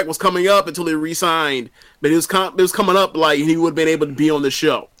contract was coming up until he re-signed, but it was coming up like he would have been able to be on the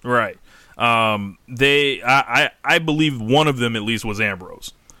show. Right. I believe one of them at least was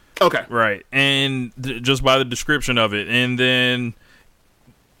Ambrose. Okay. Right. And just by the description of it. And then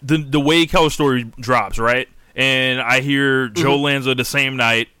the Wade Keller story drops, right? And I hear Joe Lanza the same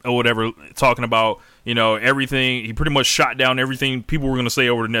night or whatever talking about, everything. He pretty much shot down everything people were going to say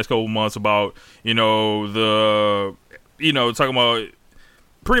over the next couple of months about, talking about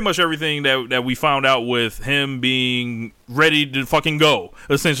pretty much everything that we found out with him being ready to fucking go.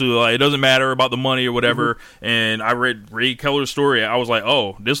 Essentially, like, it doesn't matter about the money or whatever. And I read Ray Keller's story. I was like,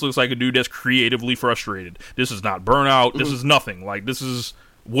 oh, this looks like a dude that's creatively frustrated. This is not burnout. This is nothing. Like, this is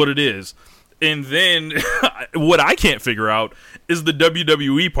what it is. And then what I can't figure out is the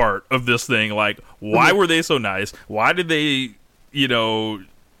WWE part of this thing. Like, why were they so nice? Why did they,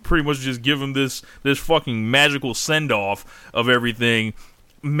 pretty much just give him this fucking magical send-off of everything?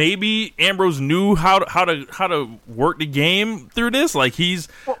 Maybe Ambrose knew how to work the game through this. Like, he's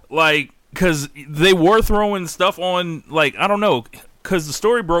like, because they were throwing stuff on, like, I don't know, because the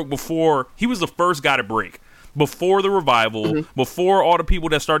story broke before he was the first guy to break, before the revival, before all the people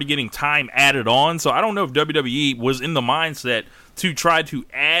that started getting time added on. So I don't know if WWE was in the mindset to try to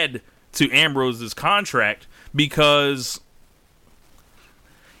add to Ambrose's contract because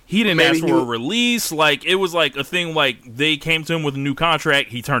he didn't ask for a release. Like, it was like a thing, like, they came to him with a new contract.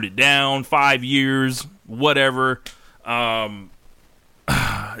 He turned it down, 5 years, whatever.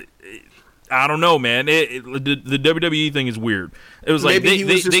 I don't know, man. The WWE thing is weird. It was like they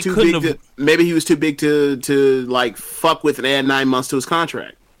couldn't have. Maybe he was too big to like fuck with and add 9 months to his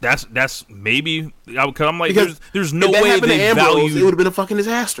contract. That's maybe, because I'm like, there's no way they value. It would have been a fucking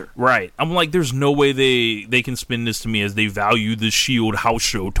disaster, right? I'm like, there's no way they can spin this to me as they value the Shield house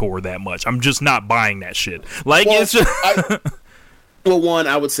show tour that much. I'm just not buying that shit. Like, it's just. One,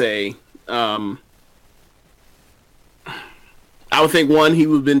 I would say, I would think he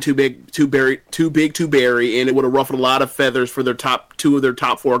would have been too big to bury, and it would have ruffled a lot of feathers for their two of their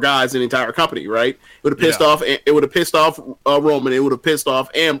top 4 guys in the entire company. Right? It would have pissed off. It would have pissed off Roman. It would have pissed off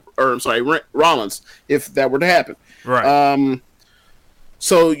Rollins if that were to happen. Right.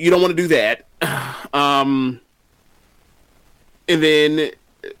 So you don't want to do that. And then,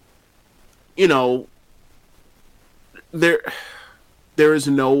 there is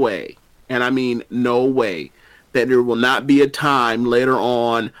no way, and I mean no way, that there will not be a time later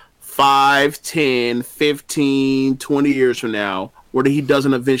on, 5, 10, 15, 20 years from now, where he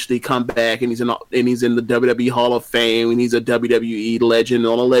doesn't eventually come back and he's in the WWE Hall of Fame and he's a WWE legend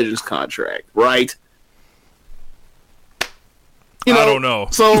on a Legends contract, right? I don't know.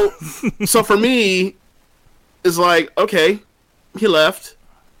 So for me, it's like, okay, he left,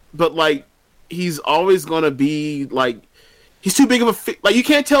 but like he's always gonna be like he's too big of a like you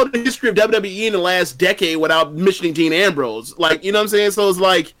can't tell the history of WWE in the last decade without mentioning Dean Ambrose. Like, you know what I'm saying? So it's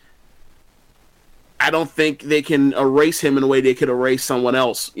like I don't think they can erase him in a way they could erase someone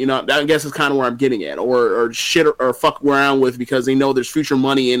else. You know, I guess is kind of where I'm getting at, or shit or fuck around with because they know there's future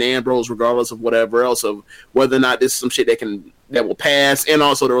money in Ambrose, regardless of whatever else, of whether or not this is some shit that will pass, and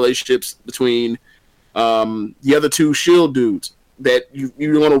also the relationships between the other two Shield dudes that you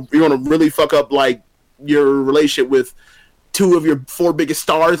want to really fuck up like your relationship with two of your four biggest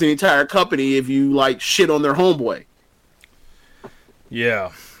stars in the entire company if you like shit on their homeboy.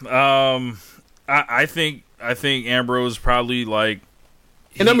 Yeah. I think Ambrose probably like.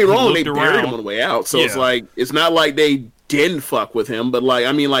 And don't be wrong, they buried him on the way out. So it's like it's not like they didn't fuck with him, but like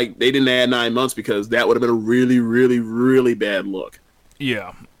I mean, like they didn't add 9 months because that would have been a really, really, really bad look.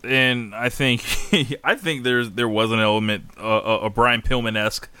 Yeah, and I think there was an element, a Brian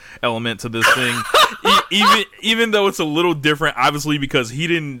Pillman-esque element to this thing, even though it's a little different, obviously because he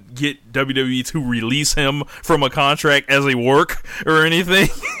didn't get WWE to release him from a contract as a work or anything.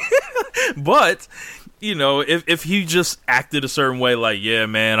 But you know, if he just acted a certain way, like, yeah,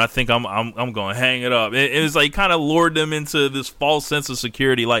 man, I think I'm gonna hang it up. It's like kind of lured them into this false sense of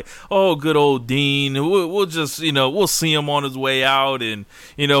security, like, oh, good old Dean, we'll just, you know, we'll see him on his way out, and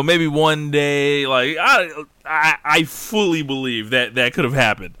you know, maybe one day, like, I fully believe that could have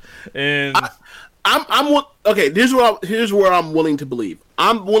happened, and I'm okay. Here's where I'm willing to believe.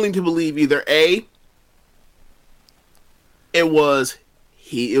 I'm willing to believe either A, it was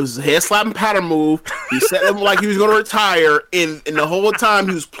a head slapping pattern move. He set him like he was going to retire, and the whole time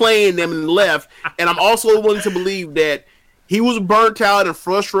he was playing them and left. And I'm also willing to believe that he was burnt out and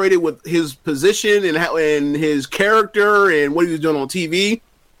frustrated with his position and his character and what he was doing on TV,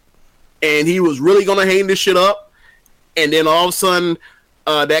 and he was really going to hang this shit up. And then all of a sudden,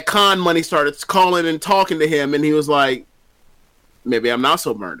 that con money started calling and talking to him, and he was like, "Maybe I'm not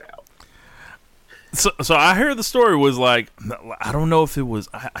so burned out." So I heard the story was like, I don't know if it was,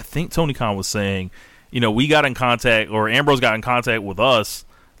 I think Tony Khan was saying, you know, we got in contact, or Ambrose got in contact with us,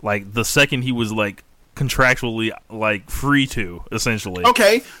 like the second he was like contractually like free to, essentially.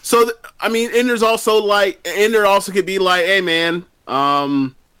 Okay, so I mean, and there's also like, and there also could be like, hey man,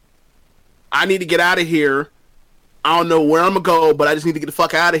 I need to get out of here. I don't know where I'm gonna go, but I just need to get the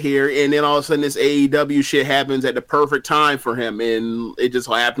fuck out of here. And then all of a sudden, this AEW shit happens at the perfect time for him, and it just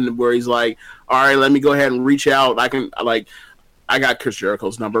happened where he's like, "All right, let me go ahead and reach out. I got Chris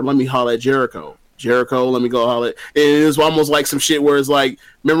Jericho's number. Let me holler at Jericho. Jericho, let me go holler." And it's almost like some shit where it's like,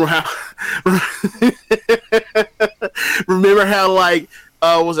 remember how like.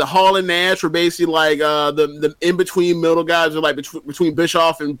 Was it Hall and Nash were basically like the in between middle guys are like between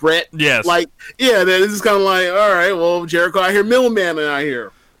Bischoff and Brett? Yes. Like, yeah, this is kind of like, all right, well, Jericho out here, middleman out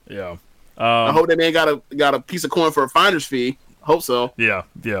here. Yeah. I hope that man got a piece of coin for a finder's fee. Hope so. Yeah.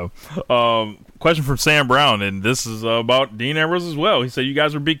 Question from Sam Brown, and this is about Dean Ambrose as well. He said, you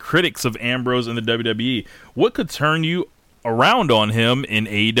guys are big critics of Ambrose in the WWE. What could turn you around on him in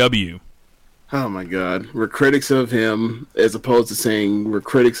AEW? Oh my God, we're critics of him as opposed to saying we're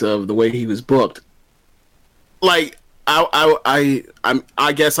critics of the way he was booked. Like, I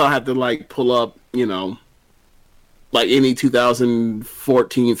guess I'll have to like pull up, you know, like any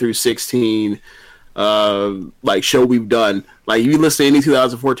 2014 through 16 like show we've done. Like, you listen to any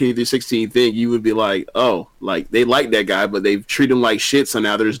 2014 through 16 thing, you would be like, oh, like they like that guy, but they've treated him like shit, so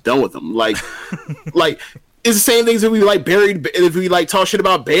now they're just done with him. Like, like it's the same things that we like buried. If we like talk shit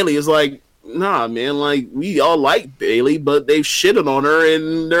about Bayley, it's like, nah, man, like, we all like Bayley, but they've shitted on her,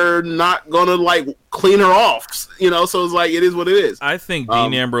 and they're not gonna, like, clean her off, you know, so it's like, it is what it is. I think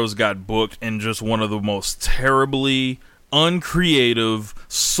Dean Ambrose got booked in just one of the most terribly uncreative,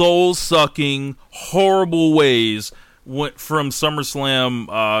 soul-sucking, horrible ways went from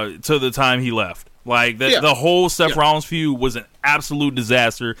SummerSlam to the time he left. Like, the whole Seth Rollins feud was an absolute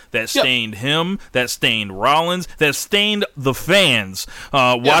disaster that stained him, that stained Rollins, that stained the fans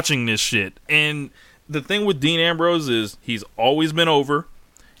watching this shit. And the thing with Dean Ambrose is he's always been over.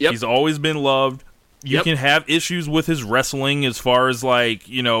 He's always been loved. You can have issues with his wrestling as far as, like,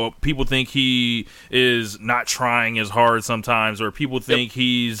 you know, people think he is not trying as hard sometimes, or people think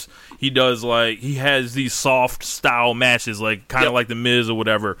he has these soft style matches, like kind of like The Miz or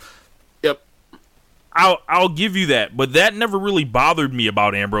whatever. I'll give you that, but that never really bothered me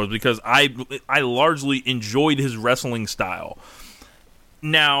about Ambrose because I largely enjoyed his wrestling style.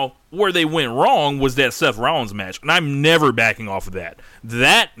 Now, where they went wrong was that Seth Rollins match, and I'm never backing off of that.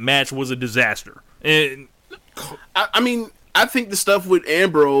 That match was a disaster. I mean, I think the stuff with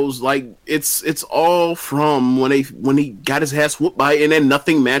Ambrose, like it's all from when he got his ass whooped by and then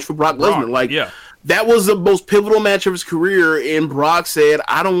nothing match for Brock Lesnar. Like that was the most pivotal match of his career, and Brock said,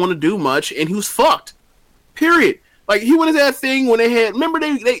 "I don't want to do much," and he was fucked. Period. Like he went into that thing when they had. Remember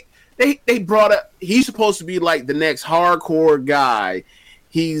they brought up. He's supposed to be like the next hardcore guy.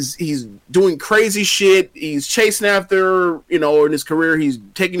 He's doing crazy shit. He's chasing after, in his career, he's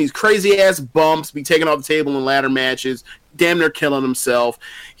taking these crazy ass bumps, be taken off the table in ladder matches, damn near killing himself.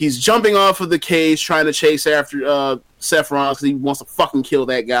 He's jumping off of the cage trying to chase after Seth Rollins because he wants to fucking kill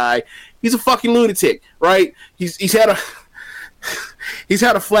that guy. He's a fucking lunatic, right? He's had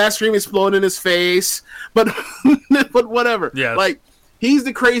a flat screen explode in his face, but whatever. Yeah, like he's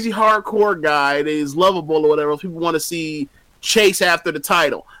the crazy hardcore guy that is lovable or whatever. People want to see chase after the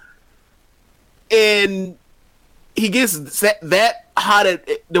title, and he gets that hot at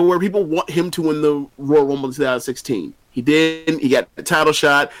where people want him to win the Royal Rumble in 2016. He did. He got the title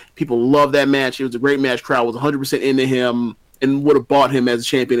shot. People love that match. It was a great match. Crowd was 100% into him and would have bought him as a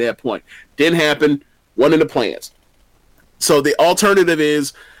champion at that point. Didn't happen. Wasn't in the plans. So the alternative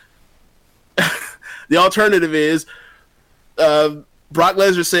is Brock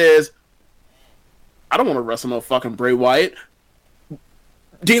Lesnar says, "I don't want to wrestle no fucking Bray Wyatt.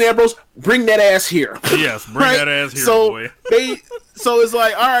 Dean Ambrose, bring that ass here." Yes, bring that ass here, boy. So it's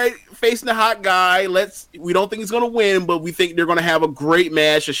like, all right, facing the hot guy. We don't think he's gonna win, but we think they're gonna have a great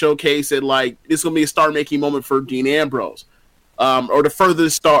match to showcase it. Like it's gonna be a star-making moment for Dean Ambrose, or to further the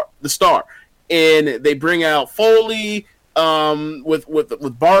star. And they bring out Foley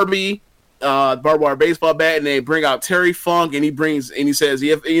with Barbie. Barbed wire baseball bat, and they bring out Terry Funk, and he says,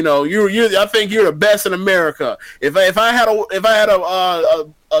 "If I think you're the best in America. If I had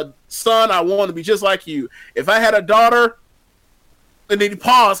a son, I want to be just like you. If I had a daughter," and then he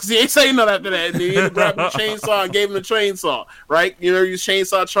paused because he ain't saying nothing after that. And then he grabbed the chainsaw and gave him the chainsaw, right? He's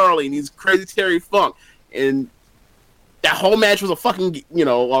Chainsaw Charlie, and he's crazy Terry Funk, and that whole match was a fucking,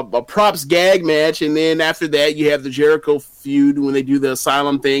 a props gag match. And then after that, you have the Jericho feud when they do the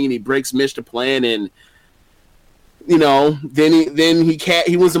Asylum thing and he breaks Mr. Plan. And, then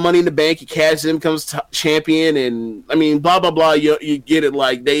he wins the Money in the Bank. He cashes in, becomes champion. And, I mean, blah, blah, blah. You get it.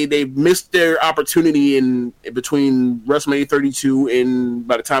 Like, they missed their opportunity in between WrestleMania 32 and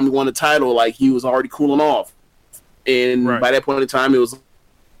by the time he won the title, like, he was already cooling off. And by that point in time, this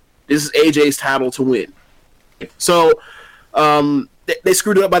is AJ's title to win. So they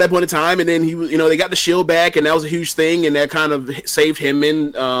screwed it up by that point in time, and then they got the Shield back, and that was a huge thing, and that kind of saved him.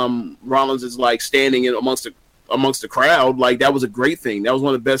 And Rollins is like standing in amongst the crowd, like that was a great thing. That was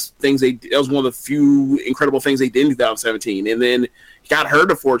one of the best things that was one of the few incredible things they did in 2017. And then he got hurt,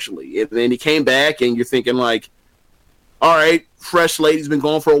 unfortunately, and then he came back, and you're thinking like, all right, fresh lady's been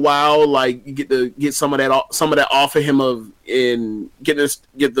going for a while. Like you get some of that off of him and get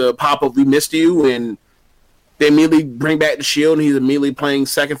the pop of "We missed you," and they immediately bring back the Shield, and he's immediately playing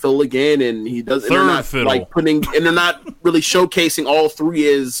second fiddle again, and he does third fiddle. And they're not really showcasing all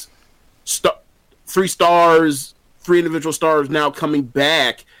three as three stars, three individual stars now coming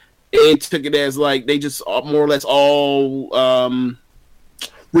back, and took it as like they just more or less all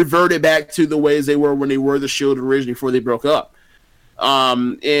reverted back to the ways they were when they were the Shield originally before they broke up.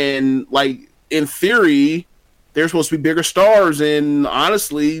 And like in theory, they're supposed to be bigger stars, and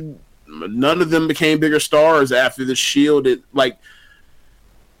honestly, none of them became bigger stars after the Shield.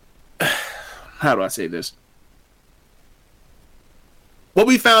 How do I say this? What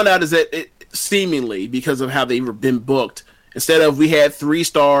we found out is that seemingly because of how they've been booked, instead of we had three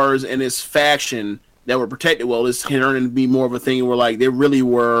stars and this faction that were protected, well, this turned into be more of a thing where like they really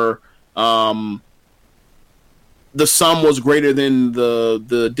were. The sum was greater than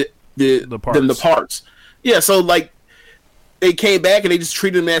the parts. Yeah, so like. They came back and they just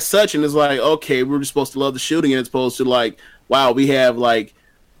treated them as such, and it's like, okay, we're just supposed to love the shooting, and it's supposed to like, wow, we have like,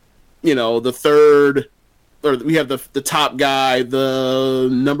 the third, or we have the top guy, the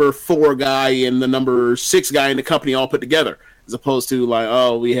number 4 guy, and the number 6 guy in the company all put together, as opposed to like,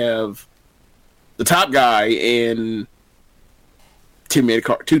 oh, we have the top guy and two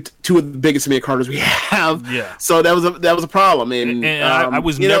of the biggest mid carders we have. Yeah. So that was a problem, and I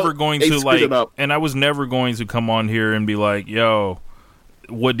was never going to come on here and be like, yo,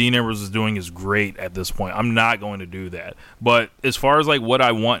 what Dean Ambrose is doing is great at this point. I'm not going to do that. But as far as like what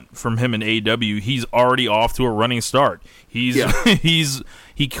I want from him in AEW, he's already off to a running start. He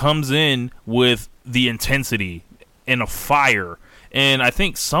comes in with the intensity and a fire And I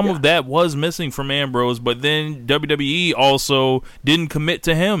think some of that was missing from Ambrose, but then WWE also didn't commit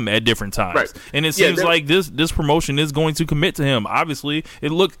to him at different times. Right. And it seems like this promotion is going to commit to him. Obviously,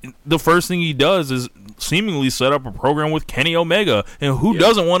 the first thing he does is seemingly set up a program with Kenny Omega. And who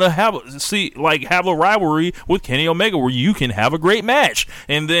doesn't want to have a rivalry with Kenny Omega where you can have a great match?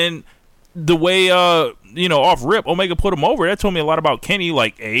 And then the way off rip Omega put him over, that told me a lot about Kenny.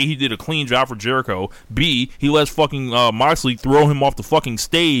 Like, A, he did a clean job for Jericho. B, he lets fucking Moxley throw him off the fucking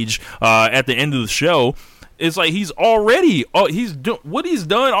stage at the end of the show. It's like he's already what he's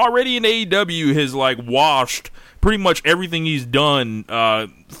done already in AEW has like washed pretty much everything he's done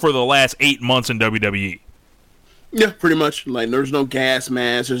for the last 8 months in WWE. Yeah, pretty much. Like, there's no gas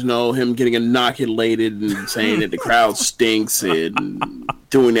mask. There's no him getting inoculated and saying that the crowd stinks and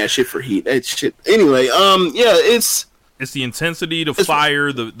doing that shit for heat. That shit. Anyway, it's the intensity, the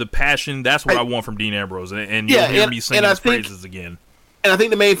fire, the passion. That's what I want from Dean Ambrose, and you'll hear me singing his praises again. And I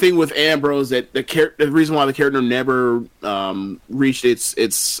think the main thing with Ambrose that the reason why the character never reached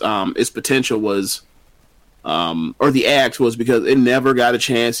its potential was. Or the act was because it never got a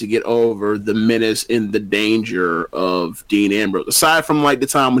chance to get over the menace and the danger of Dean Ambrose. Aside from like the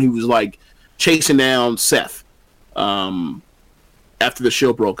time when he was like chasing down Seth after the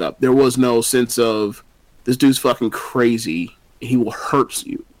show broke up, there was no sense of this dude's fucking crazy. He will hurt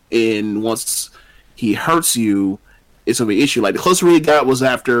you, and once he hurts you, it's gonna be an issue. Like the closest we got was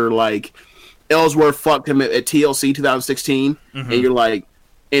after like Ellsworth fucked him at TLC 2016, and you're like,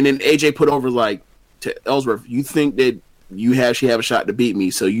 and then AJ put over like. To Ellsworth, you think that you actually have a shot to beat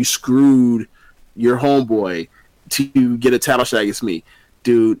me, so you screwed your homeboy to get a title shot against me.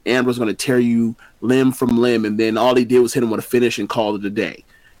 Dude, Ambrose going to tear you limb from limb, and then all he did was hit him with a finish and call it a day.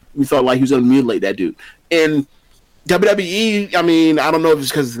 We thought like he was going to mutilate that dude. And WWE, I mean, I don't know if it's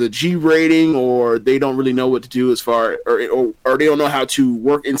because of the G rating or they don't really know what to do as far, or they don't know how to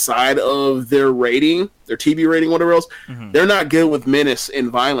work inside of their rating, their TV rating, whatever else. Mm-hmm. They're not good with menace and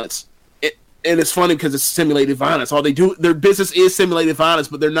violence. And it's funny because it's simulated violence. All they do, their business is simulated violence,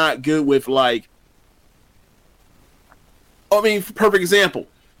 but they're not good with like. I mean, perfect example.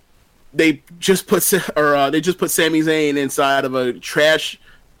 They just put Sami Zayn inside of a trash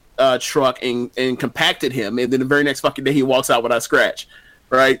truck and compacted him, and then the very next fucking day he walks out without a scratch,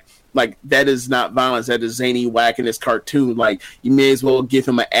 right? Like, that is not violence. That is zany whacking this cartoon. Like, you may as well give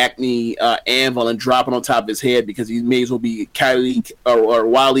him an Acme anvil and drop it on top of his head because he may as well be Coyote or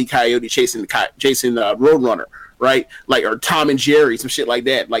Wile E. Coyote chasing Roadrunner, right? Like, or Tom and Jerry, some shit like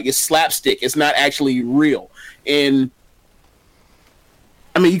that. Like, it's slapstick. It's not actually real. And,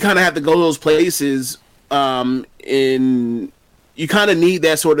 I mean, you kind of have to go to those places and you kind of need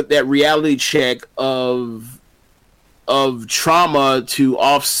that sort of, that reality check of trauma to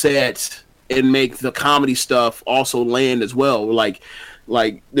offset and make the comedy stuff also land as well. Like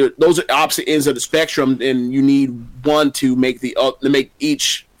those are opposite ends of the spectrum, and you need one to make make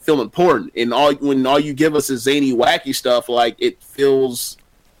each feel important. And when all you give us is zany, wacky stuff, like, it feels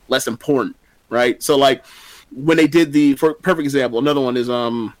less important, right? So like when they did for perfect example, another one is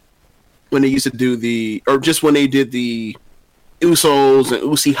when they used to do when they did the Usos and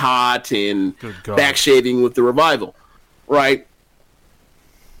Usi Hot and backshaving with the Revival. Right,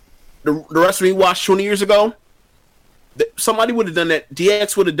 the wrestling we watched 20 years ago, somebody would have done that.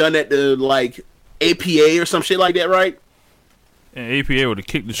 DX would have done that to like APA or some shit like that, right? And APA would have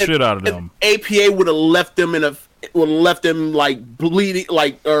kicked the shit out of them. APA would have left them like bleeding,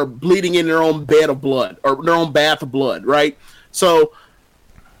 or bleeding in their own bed of blood or their own bath of blood, right? So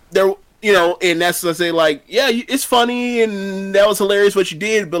there, and that's to say, like, yeah, it's funny and that was hilarious what you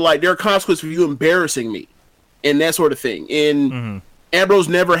did, but like there are consequences for you embarrassing me. And that sort of thing. And Ambrose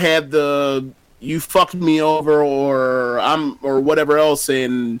never had the "you fucked me over" or whatever else,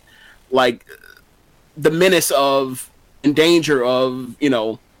 and like the menace of and danger of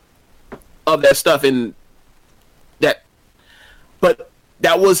of that stuff, and that. But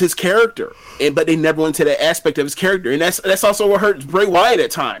that was his character, but they never went to that aspect of his character, and that's also what hurts Bray Wyatt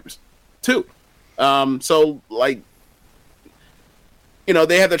at times, too. So like,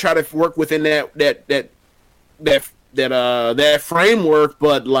 they have to try to work within that framework,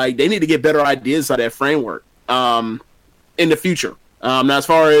 but like they need to get better ideas out of that framework in the future. Now, as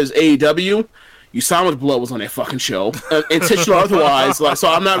far as AEW, Usama's blood was on that fucking show, intentional or otherwise. Like, so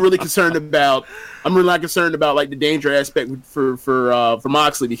I'm not really concerned about. I'm really not concerned about like the danger aspect for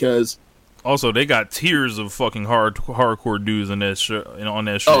Moxley, because also they got tiers of fucking hardcore dudes in that show. On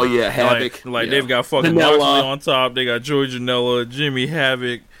that show. Oh yeah, Havoc. Like they've got fucking Moxley on top. They got Joey Janela, Jimmy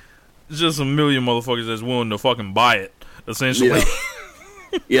Havoc. Just a million motherfuckers that's willing to fucking buy it, essentially.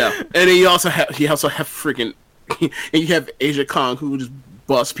 Yeah, and then he also have freaking and you have Asia Kong who just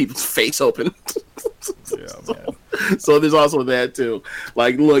busts people's face open. Yeah, man. So there's also that too.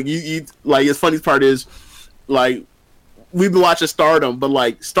 Like, look, you like, the funniest part is, like, we've been watching Stardom, but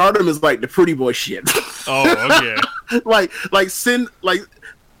like Stardom is like the pretty boy shit. Oh, okay. like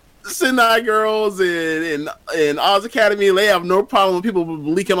Sendai Girls and Oz Academy, they have no problem with people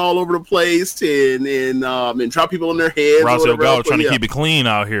leaking all over the place and drop people in their heads. Rossio Gal trying to keep it clean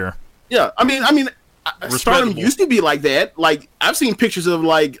out here. Yeah, I mean, Stardom used to be like that. Like, I've seen pictures of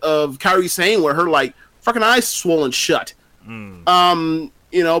Kairi Sane where her like fucking eyes swollen shut. You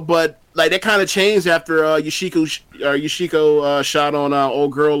know, but like that kind of changed after Yoshiko shot on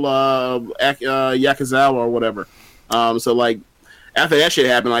old girl Yakuzawa or whatever. So like after that shit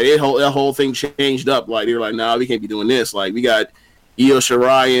happened, like that whole thing changed up. Like they were like, nah, we can't be doing this. Like we got Io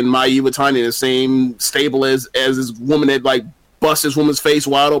Shirai and Mai Iwatani in the same stable as this woman that like bust this woman's face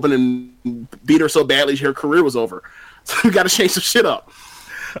wide open and beat her so badly her career was over. So we got to change some shit up.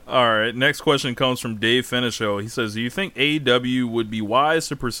 All right, next question comes from Dave Finishow. He says, do you think AEW would be wise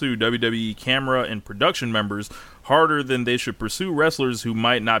to pursue WWE camera and production members harder than they should pursue wrestlers who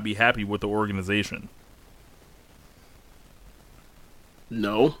might not be happy with the organization?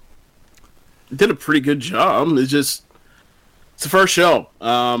 No. Did a pretty good job. It's the first show.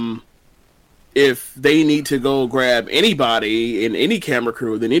 If they need to go grab anybody in any camera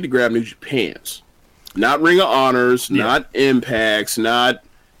crew, they need to grab New Japan's. Not Ring of Honors, not Impact's, not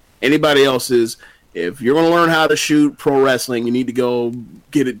anybody else's. If you're going to learn how to shoot pro wrestling, you need to go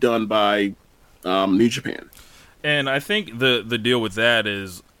get it done by New Japan. And I think the deal with that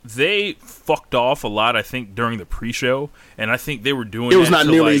is they fucked off a lot, I think, during the pre-show, and I think they were doing it was not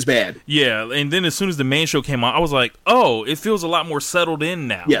nearly as bad. Yeah, and then as soon as the main show came on, I was like, oh, it feels a lot more settled in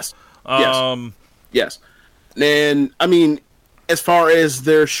now. Yes. Yes. And, I mean, as far as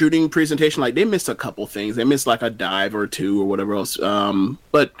their shooting presentation, like, they missed a couple things. They missed, like, a dive or two or whatever else.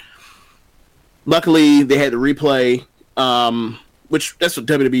 But luckily, they had the replay, which that's what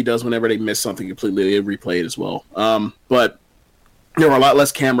WWE does whenever they miss something completely. They replay it as well. But there were a lot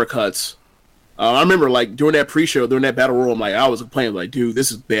less camera cuts. I remember, like, during that pre-show, during that battle royal, I was complaining, like, dude,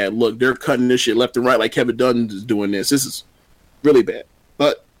 this is bad. Look, they're cutting this shit left and right like Kevin Dunn is doing this. This is really bad.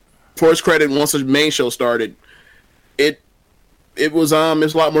 But for his credit, once the main show started, it was a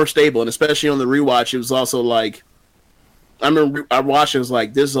lot more stable, and especially on the rewatch, it was also like, I remember I watched it, it was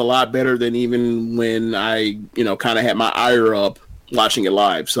like, this is a lot better than even when I, kind of had my ire up watching it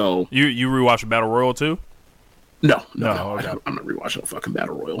live. So you rewatched Battle Royal too? No, okay. I'm not rewatching a fucking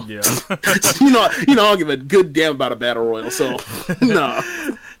Battle Royal. Yeah. I don't give a good damn about a Battle Royal, so no.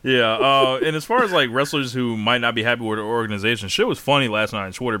 Yeah, and as far as like wrestlers who might not be happy with the organization, shit was funny last night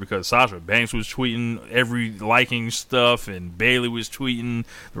on Twitter because Sasha Banks was tweeting every liking stuff, and Bayley was tweeting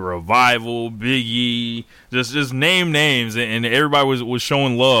the Revival, Big E, just name names, and everybody was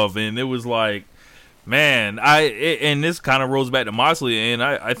showing love, and it was like, man, and this kind of rolls back to Moxley, and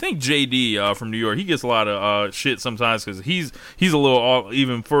I think JD from New York, he gets a lot of shit sometimes because he's a little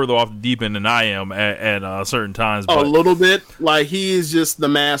even further off the deep end than I am at certain times. But a little bit, like he's just the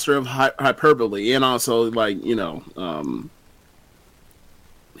master of hyperbole, and also like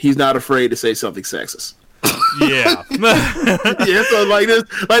he's not afraid to say something sexist. Yeah, yeah. So like this,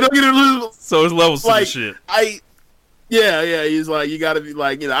 like don't get it. So it's levels like, to the shit. Yeah, he's like, you gotta be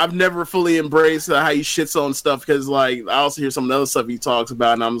like, I've never fully embraced how he shits on stuff because, like, I also hear some of the other stuff he talks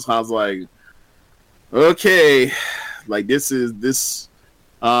about, and I'm just like, okay, like, he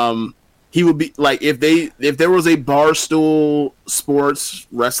would be, like, if there was a Barstool Sports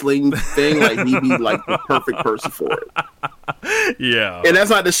wrestling thing, like, he'd be, like, the perfect person for it. Yeah. And that's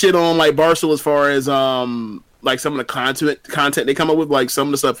not the shit on, like, Barstool as far as, like some of the content they come up with, like some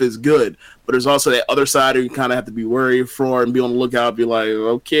of the stuff is good, but there's also that other side you kind of have to be worried for and be on the lookout. Be like,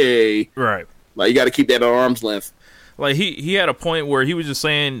 okay, right, like you got to keep that at arm's length. Like he had a point where he was just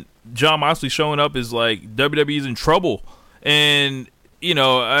saying Jon Moxley showing up is like WWE's in trouble, and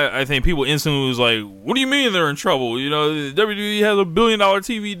I think people instantly was like, what do you mean they're in trouble? WWE has $1 billion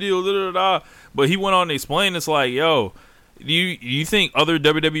TV deal, da da da. But he went on to explain, it's like, yo, Do you think other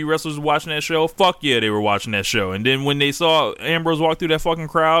WWE wrestlers were watching that show? Fuck yeah, they were watching that show. And then when they saw Ambrose walk through that fucking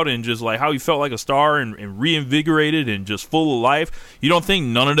crowd and just like how he felt like a star and reinvigorated and just full of life, you don't think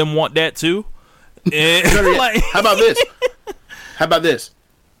none of them want that too? How about this? How about this?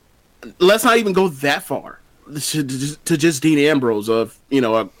 Let's not even go that far to just Dean Ambrose of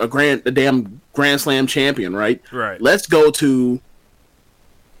a damn Grand Slam champion, right? Right. Let's go to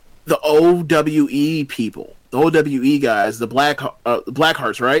the OWE people. The OWE guys, the Black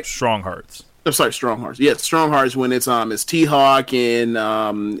Hearts, right? Strong Hearts. I'm sorry, Strong Hearts. Yeah, Strong Hearts when it's T-Hawk and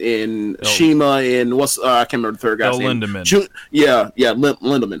Shima and I can't remember the third guy's name. Lindemann.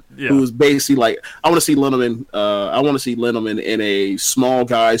 Lindemann. Yeah. Who's basically like I want to see Lindemann. I want to see Lindemann in a small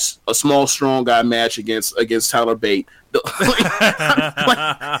strong guy match against Tyler Bate. They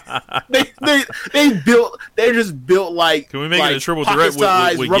just built like. Can we make it a triple threat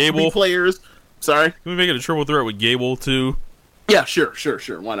with Gable players? Sorry. Can we make it a triple threat with Gable too? Yeah, sure.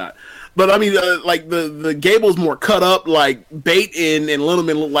 Why not? But I mean, like the Gable's more cut up. Like Bate and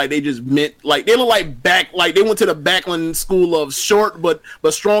Lindemann look like they just they look like they went to the Backlund school of short but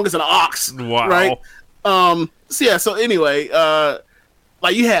strong as an ox. Wow. Right. So anyway,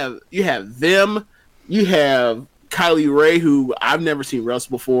 like you have them, you have Kylie Ray, who I've never seen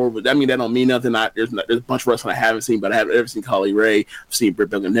wrestle before, but I mean that don't mean nothing. There's a bunch of wrestling I haven't seen, but I haven't ever seen Kylie Ray. I've seen Britt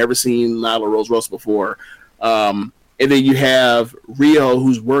Baker, never seen Nyla Rose wrestle before. And then you have Rio,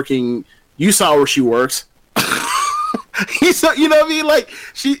 who's working. You saw where she works. You know what I mean? Like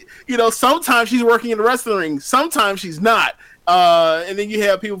she, sometimes she's working in the wrestling ring, sometimes she's not. And then you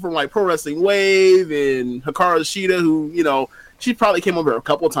have people from like Pro Wrestling Wave and Hikaru Shida, who she probably came over a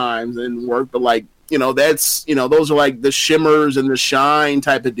couple times and worked, but like that's those are like the Shimmers and the Shine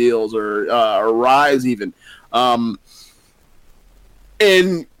type of deals, or Rise even. And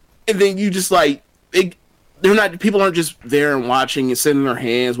then you just like people aren't just there and watching and sitting in their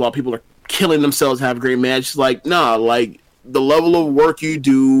hands while people are killing themselves and have great matches. Like, nah, like the level of work you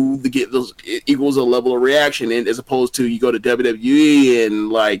do to get those equals a level of reaction, and as opposed to you go to WWE and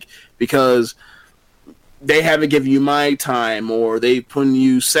like because they haven't given you my time, or they putting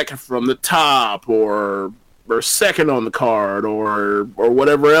you second from the top, or second on the card, or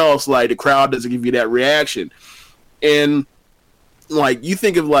whatever else. Like the crowd doesn't give you that reaction, and like you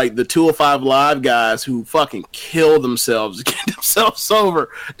think of like the 205 Live guys who fucking kill themselves to get themselves over,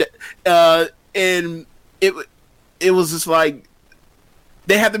 and it was just like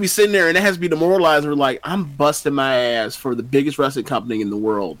they have to be sitting there and it has to be demoralized. We're like, I'm busting my ass for the biggest wrestling company in the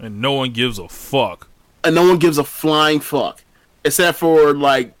world, and no one gives a fuck. And no one gives a flying fuck, except for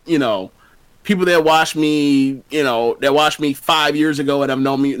like people that watch me, that watched me 5 years ago and have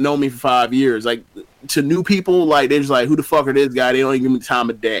known me for 5 years. Like to new people, like they're just like, who the fuck are this guy? They don't even give me the time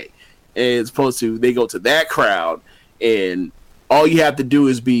of day. And as opposed to they go to that crowd, and all you have to do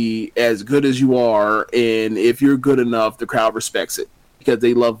is be as good as you are, and if you're good enough, the crowd respects it because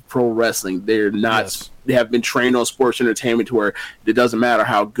they love pro wrestling. They're not. Yes. They have been trained on sports entertainment to where it doesn't matter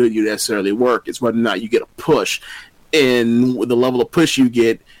how good you necessarily work. It's whether or not you get a push, and with the level of push you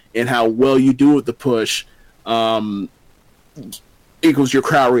get and how well you do with the push equals your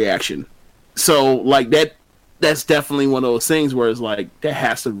crowd reaction. So like that's definitely one of those things where it's like that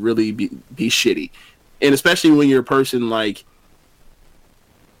has to really be shitty, and especially when you're a person like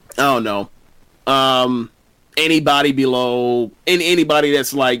I don't know anybody below anybody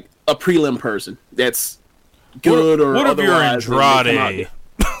that's like a prelim person that's good what if you're Andrade?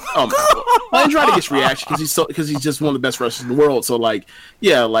 Andrade gets reaction because he's just one of the best wrestlers in the world. So like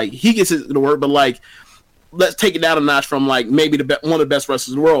yeah, like he gets it to work, but like let's take it down a notch from like maybe one of the best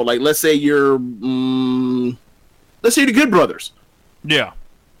wrestlers in the world. Like let's say you're the Good Brothers. Yeah,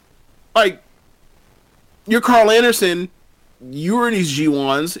 like you're Carl Anderson. You were in these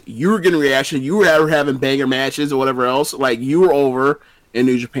G1s. You were getting reaction. You were having banger matches or whatever else. Like you were over in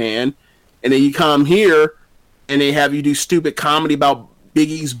New Japan, and then you come here, and they have you do stupid comedy about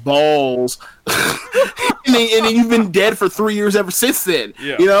Big E's balls, and then you've been dead for 3 years ever since then.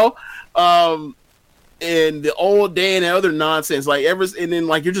 Yeah. And the old day and the other nonsense, like and then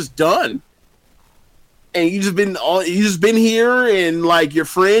like you're just done. And you just been here, and like your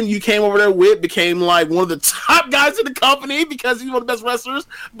friend you came over there with became like one of the top guys in the company because he's one of the best wrestlers.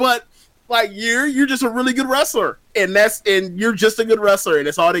 But like you're just a really good wrestler, and you're just a good wrestler, and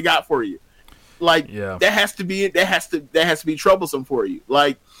that's all they got for you. Like that has to be troublesome for you.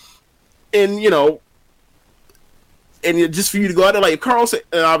 Like, and and just for you to go out there like Carl said,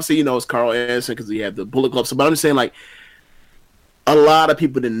 obviously it's Carl Anderson because he had the Bullet Club. But I'm just saying like a lot of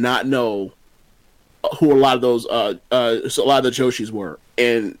people did not know who a lot of those a lot of the Joshis were,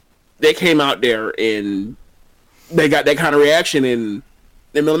 and they came out there and they got that kind of reaction in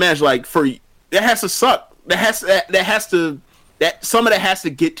the middle of the match. Like that has to suck. That some of that has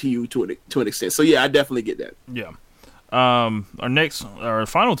to get to you to an extent. So yeah, I definitely get that. Yeah. Our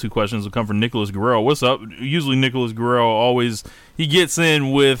final two questions will come from Nicholas Guerrero. What's up? Usually Nicholas Guerrero he gets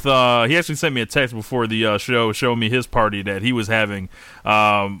in with, he actually sent me a text before the show showing me his party that he was having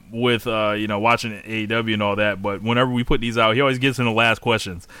with, watching AEW and all that. But whenever we put these out, he always gets in the last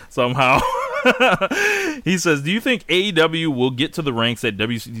questions somehow. He says, do you think AEW will get to the ranks that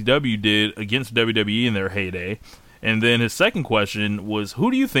WCW did against WWE in their heyday? And then his second question was,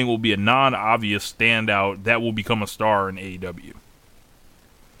 who do you think will be a non-obvious standout that will become a star in AEW?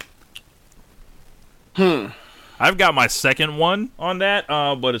 I've got my second one on that,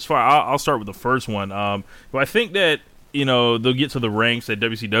 but as far I'll start with the first one. But I think that they'll get to the ranks that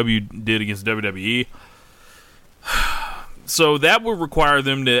WCW did against WWE. So that would require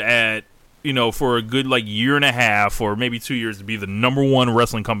them to add, for a good year and a half or maybe 2 years to be the number one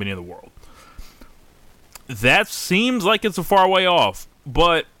wrestling company in the world. That seems like it's a far way off,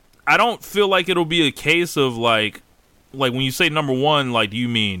 but I don't feel like it'll be a case of like when you say number one, do you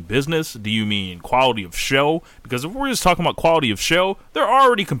mean business? Do you mean quality of show? Because if we're just talking about quality of show, they're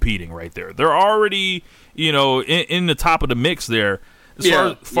already competing right there. They're already, in the top of the mix there.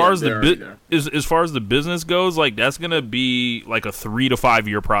 As far as the business goes, that's gonna be a 3 to 5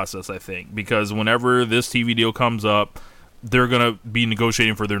 year process, I think, because whenever this TV deal comes up, they're gonna be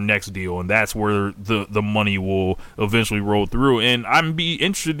negotiating for their next deal, and that's where the money will eventually roll through. And I'm be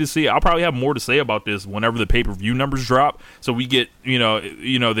interested to see. I'll probably have more to say about this whenever the pay-per-view numbers drop. So we get, they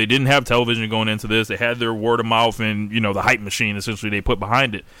didn't have television going into this. They had their word of mouth and the hype machine essentially they put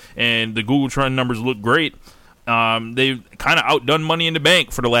behind it, and the Google Trend numbers look great. They've kind of outdone Money in the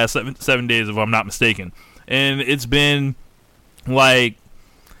Bank for the last 7 days, if I'm not mistaken. And it's been I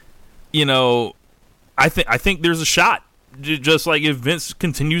think there's a shot. Just if Vince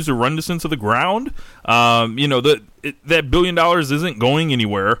continues to run this into the ground, that $1 billion isn't going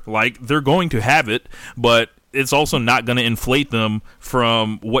anywhere. They're going to have it, but it's also not going to inflate them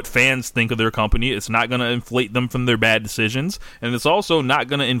from what fans think of their company. It's not going to inflate them from their bad decisions, and it's also not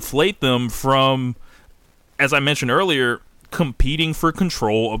going to inflate them from, as I mentioned earlier, competing for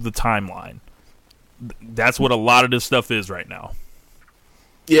control of the timeline. That's what a lot of this stuff is right now.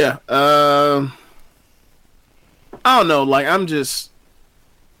 Yeah. I don't know.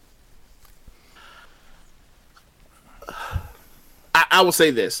 I will say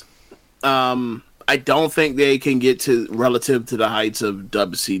this. I don't think they can get to relative to the heights of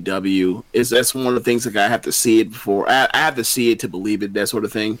WCW. That's one of the things I have to see it before. I have to see it to believe it. That sort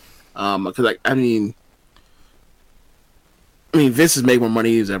of thing. Because Vince has made more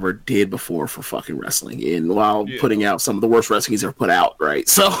money he's ever did before for fucking wrestling, and while putting out some of the worst wrestling he's ever put out, right?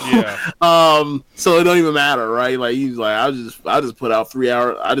 So, so it don't even matter, right? He's like, I'll just put out 3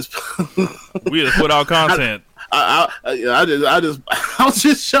 hours. We just put out content. I'll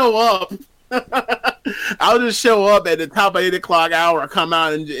just show up. I'll just show up at the top of 8 o'clock hour. I come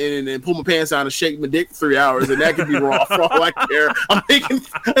out and pull my pants down and shake my dick for 3 hours, and that could be raw for all I care. I'm making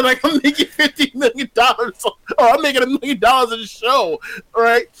 $50 million, or I'm making $1 million a show,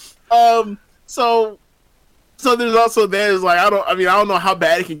 right? So there's also that. I don't know how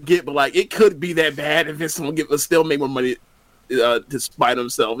bad it can get, but it could be that bad if it's someone still make more money despite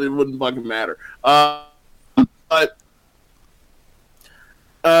himself. It wouldn't fucking matter.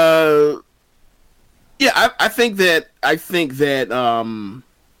 Yeah, I think that they're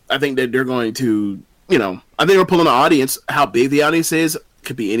going to, I think they're pulling an audience. How big the audience is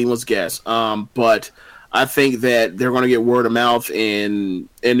could be anyone's guess. But I think that they're going to get word of mouth, and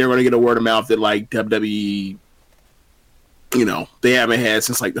they're going to get a word of mouth that WWE, they haven't had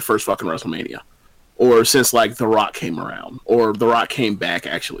since the first fucking WrestleMania, or since The Rock came around, or The Rock came back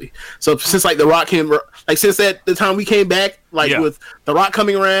actually. So since The Rock came, since the time we came back, with The Rock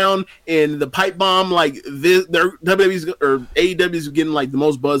coming around and the pipe bomb, their WWE's or AEW's getting the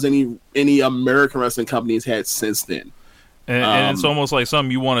most buzz any American wrestling company has had since then. And it's almost like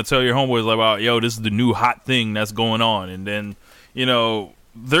something you want to tell your homeboys about. Yo, this is the new hot thing that's going on, and then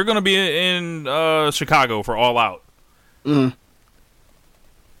they're gonna be in Chicago for All Out. Mm-hmm.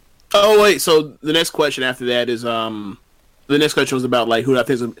 Oh wait, so the next question after that is the next question was about who I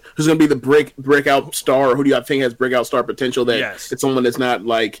think who's going to be the breakout star, or who do you think has breakout star potential? That it's someone that's not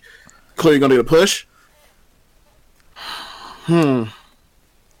clearly going to get a push.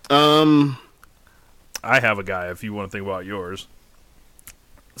 I have a guy. If you want to think about yours,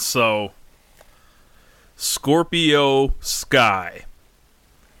 so Scorpio Sky.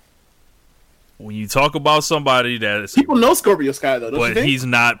 When you talk about somebody that is, people know Scorpio Sky though, don't you think? He's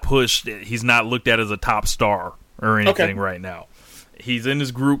not pushed. He's not looked at as a top star or anything right now. He's in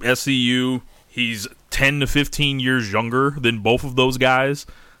his group SCU. He's 10 to 15 years younger than both of those guys.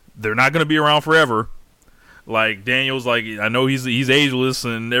 They're not going to be around forever. Daniel's I know he's ageless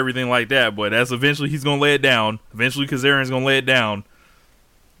and everything like that, but that's eventually he's going to lay it down. Eventually Kazarian's going to lay it down.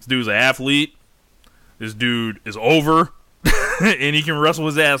 This dude's an athlete. This dude is over, and he can wrestle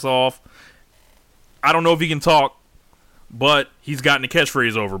his ass off. I don't know if he can talk, but he's gotten a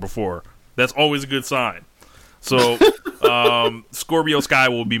catchphrase over before. That's always a good sign. So, Scorpio Sky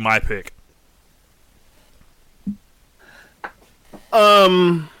will be my pick.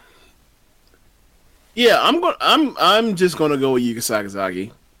 Yeah, I'm just gonna go with Yuka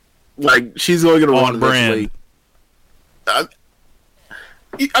Sakazaki. Like, she's going to get a On brand. I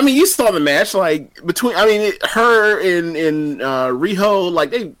mean, you saw the match, like, between, I mean, her and Riho,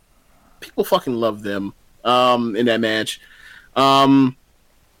 like, people fucking love them, in that match. And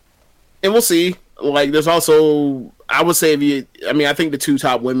we'll see. Like, there's also, I would say, I think the two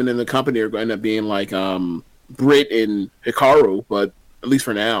top women in the company are going to end up being, like, Britt and Hikaru, but at least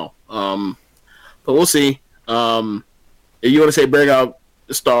for now. But we'll see. If you want to say bring out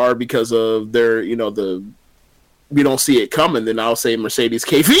the Star because of their, we don't see it coming, then I'll say Mercedes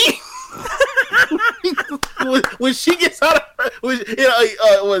KV. when she gets out of,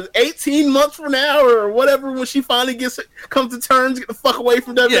 was 18 months from now or whatever, when she finally comes to terms, get the fuck away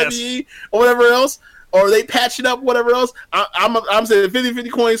from WWE or whatever else, or they patch it up, whatever else. I'm saying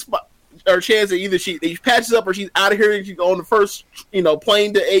 50-50 coins or chance that either she patches up or she's out of here and she's on the first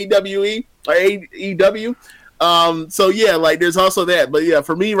plane to AEW or AEW. So yeah, like there's also that. But yeah,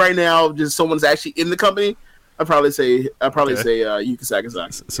 for me right now, just someone's actually in the company, I'd probably say Yuka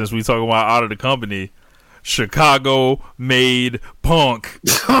Sakazaki. Since we talk about out of the company, Chicago made Punk.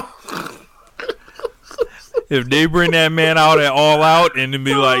 If they bring that man out at All Out and then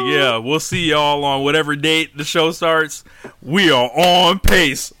be like, yeah, we'll see y'all on whatever date the show starts, we are on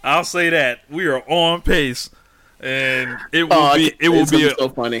pace. I'll say that. We are on pace. And it will be so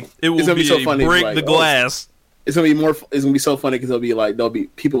funny. It will be so funny. Break the glass. It's gonna be so funny because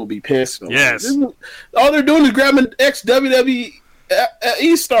people will be pissed. Yes. All they're doing is grabbing ex WWE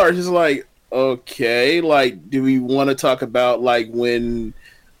stars. It's like, okay, like, do we want to talk about like when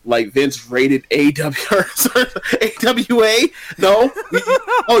like Vince raided AWA? No.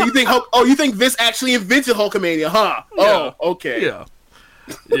 You think Vince actually invented Hulkamania, huh? Yeah. Oh, okay. Yeah.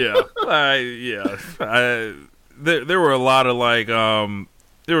 There were a lot of like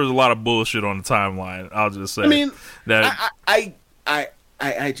there was a lot of bullshit on the timeline. I'll just say. I mean, that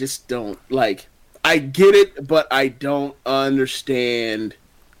I just don't like. I get it, but I don't understand.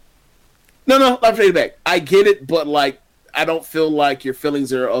 No, I'll take it back. I get it, but like, I don't feel like your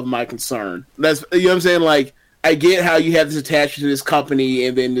feelings are of my concern. That's, you know what I'm saying? Like, I get how you have this attachment to this company,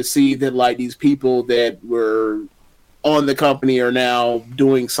 and then to see that like these people that were on the company are now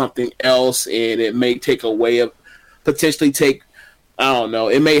doing something else, and it may take potentially take, I don't know,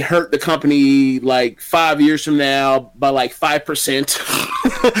 it may hurt the company like 5 years from now by like 5%.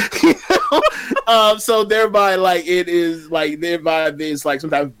 So thereby, like, there's like some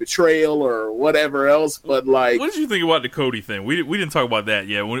type of betrayal or whatever else. But like, what did you think about the Cody thing? We didn't talk about that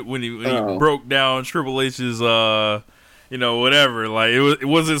yet. When he broke down Triple H's whatever. Like, it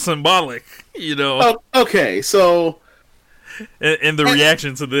wasn't symbolic, okay, so and the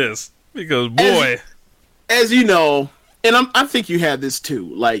reaction to this, because boy, as you know, and I think you had this too.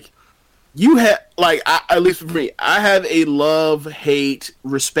 Like, you have, like, at least for me, I have a love-hate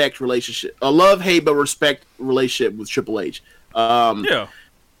respect relationship, a love-hate but respect relationship with Triple H. Yeah,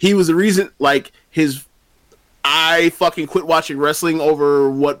 he was the reason. Like, I fucking quit watching wrestling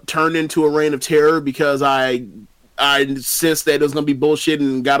over what turned into a reign of terror because I sensed that it was gonna be bullshit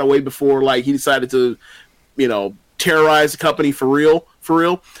and got away before like he decided to, terrorize the company for real.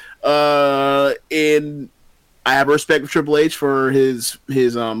 And I have respect for Triple H for his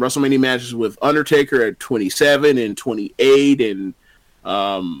WrestleMania matches with Undertaker at 27 and 28 and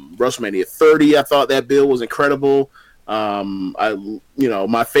WrestleMania 30. I thought that bill was incredible.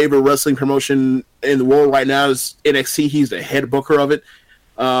 My favorite wrestling promotion in the world right now is NXT. He's the head booker of it.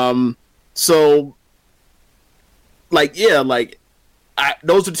 So, like, yeah, like,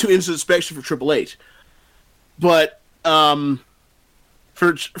 those are two instances of respect for Triple H. But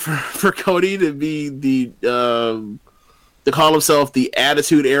for Cody to be to call himself the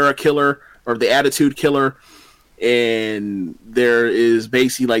Attitude Era Killer or the Attitude Killer, and there is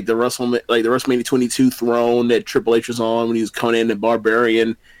basically like the WrestleMania 22 throne that Triple H was on when he was Conan and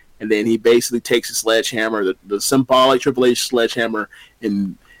Barbarian, and then he basically takes a sledgehammer, the symbolic Triple H sledgehammer,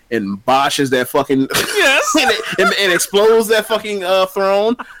 and boshes that fucking and explodes that fucking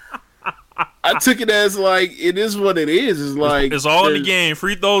throne. I took it as like it is what it is. It's like it's all in the game,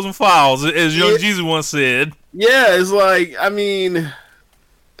 free throws and fouls, as Young Jesus once said. Yeah, it's like, I mean,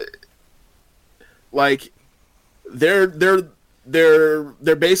 like they're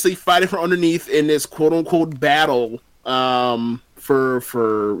basically fighting from underneath in this quote unquote battle for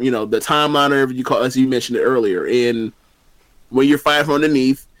the timeline or whatever you call, as you mentioned it earlier. And when you're fighting from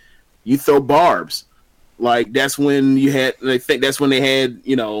underneath, you throw barbs. Like that's when they had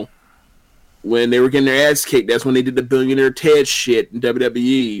when they were getting their ass kicked. That's when they did the billionaire Ted shit in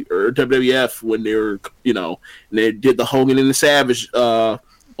WWE or WWF when they were, and they did the Hogan and the Savage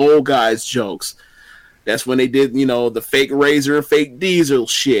old guys jokes. That's when they did, the fake Razor and fake Diesel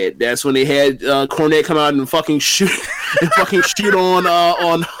shit. That's when they had Cornette come out and fucking shoot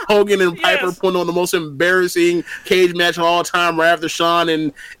on Hogan and Piper, putting on the most embarrassing cage match of all time right after Shawn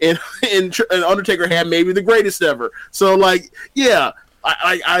and Undertaker had maybe the greatest ever. So like, yeah,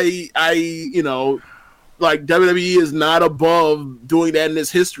 I like WWE is not above doing that in its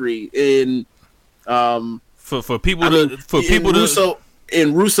history. And for people to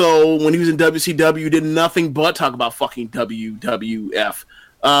And Russo, when he was in WCW, did nothing but talk about fucking WWF.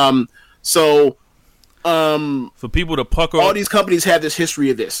 For people to pucker all these companies have this history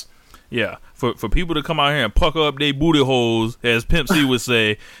of this. Yeah, for people to come out here and pucker up their booty holes, as Pimp C would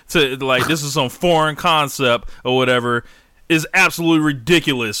say, to like this is some foreign concept or whatever, is absolutely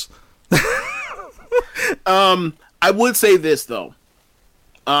ridiculous. I would say this though,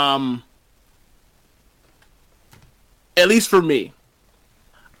 at least for me.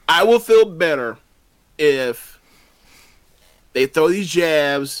 I will feel better if they throw these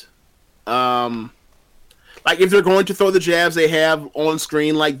jabs, like if they're going to throw the jabs they have on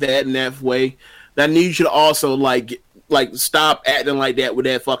screen like that in that way. Then you should also like stop acting like that with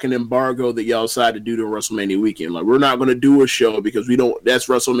that fucking embargo that y'all decided to do to WrestleMania weekend. Like we're not going to do a show because we don't. That's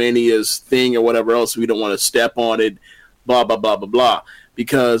WrestleMania's thing or whatever else. We don't want to step on it. Blah blah blah blah blah.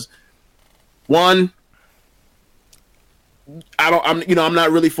 Because one. I'm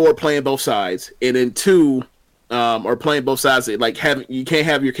not really for playing both sides, and then two, or playing both sides. Like you can't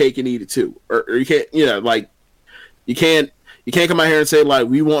have your cake and eat it too, or you can't, you can't come out here and say like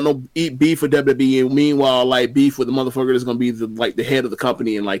we want no eat beef with WWE, and meanwhile like beef with the motherfucker that's going to be the head of the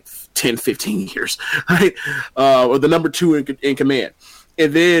company in like 10, 15 years, right? Or the number two in command,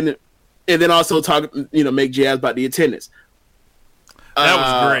 and then also talk, make jabs about the attendance. That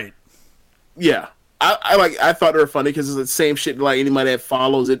was great. Yeah. I thought they were funny because it's the same shit like anybody that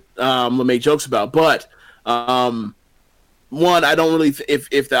follows it will make jokes about. But one, I don't really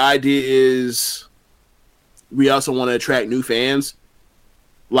if the idea is we also want to attract new fans,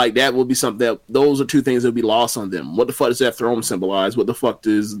 like that will be something that those are two things that will be lost on them. What the fuck does that throne symbolize? What the fuck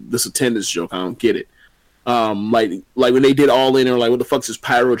does this attendance joke? I don't get it. Like when they did All In, or like what the fuck's this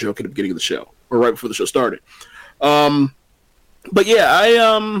pyro joke at the beginning of the show or right before the show started. But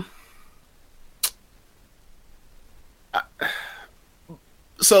yeah,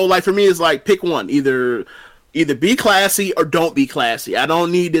 so like for me it's like pick one, either be classy or don't be classy. I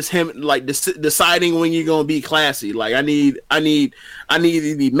don't need this deciding when you're gonna be classy. Like I need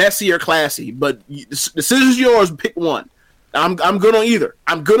to be messy or classy, but the decision's yours. Pick one. I'm good on either.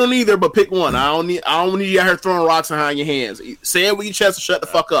 But pick one. I don't need you out here throwing rocks behind your hands. Say it with your chest and shut the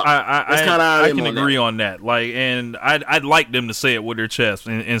fuck up. That's kind of I can agree on that. Like, and I'd like them to say it with their chest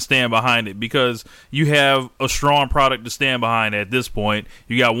and stand behind it, because you have a strong product to stand behind at this point.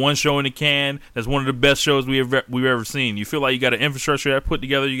 You got one show in the can. That's one of the best shows we've ever seen. You feel like you got an infrastructure that put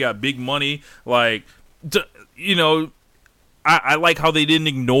together. You got big money. Like, I like how they didn't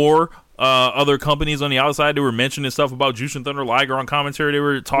ignore other companies on the outside. They were mentioning stuff about Jushin Thunder Liger on commentary. They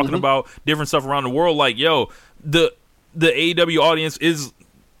were talking about different stuff around the world. Like, yo, the AEW audience is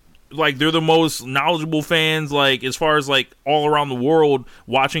like, they're the most knowledgeable fans, like as far as like all around the world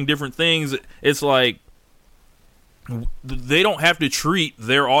watching different things. It's like they don't have to treat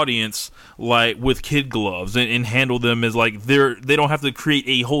their audience like with kid gloves and handle them as like they don't have to create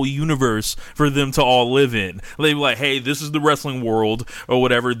a whole universe for them to all live in. They be like, hey, this is the wrestling world or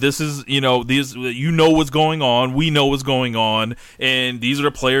whatever. This is, these, what's going on. We know what's going on, and these are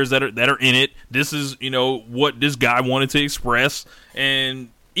the players that are in it. This is, what this guy wanted to express. And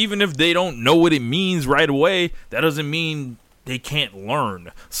even if they don't know what it means right away, that doesn't mean they can't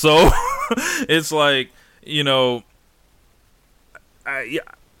learn. So it's like,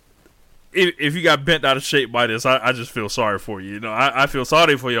 if you got bent out of shape by this, I just feel sorry for you. I feel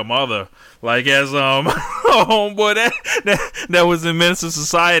sorry for your mother. Like, as a homeboy that was in Menace to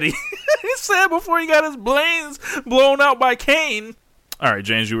Society, he said before he got his brains blown out by Kane. All right,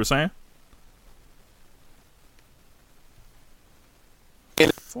 James, you were saying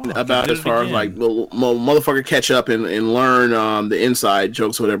about as far as like motherfucker catch up and learn the inside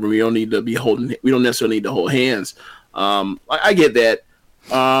jokes or whatever. We don't need to be holding. We don't necessarily need to hold hands. I get that,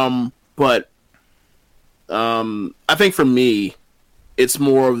 but I think for me, it's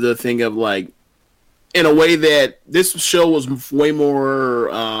more of the thing of like, in a way that this show was way more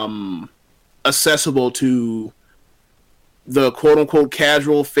accessible to the quote unquote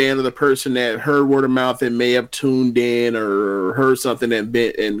casual fan, or the person that heard word of mouth and may have tuned in or heard something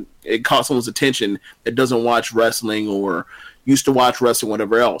and it caught someone's attention that doesn't watch wrestling or used to watch wrestling,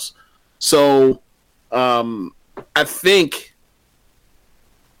 whatever else. So I think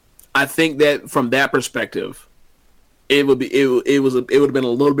that from that perspective, it would have been a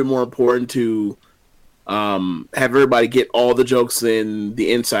little bit more important to have everybody get all the jokes and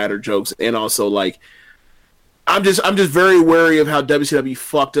the insider jokes, and also like I'm just very wary of how WCW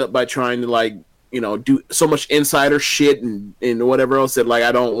fucked up by trying to like, you know, do so much insider shit and whatever else that like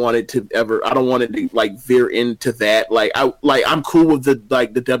I don't want it to like veer into that. Like I'm cool with the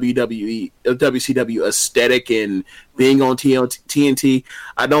WCW aesthetic and being on TNT.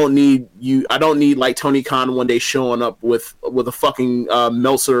 I don't need like Tony Khan one day showing up with a fucking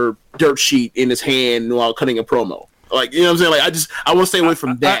Meltzer dirt sheet in his hand while cutting a promo. Like, you know what I'm saying? Like I want to stay away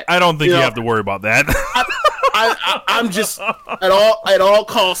from that. I don't think you have to worry about that. I'm just at all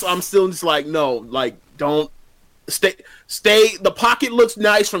costs. I'm still just like, no, like don't stay. The pocket looks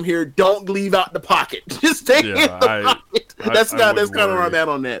nice from here. Don't leave out the pocket. Just stay in the pocket. That's kind of where I'm at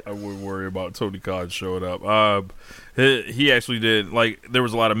on that. I wouldn't worry about Tony Khan showing up. He actually did, like, there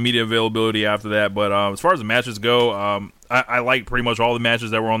was a lot of media availability after that, but as far as the matches go, I liked pretty much all the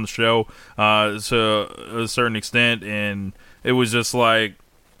matches that were on the show to a certain extent, and it was just like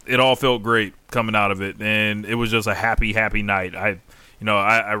it all felt great coming out of it, and it was just a happy night. I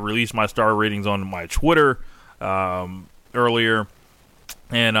released my star ratings on my Twitter earlier,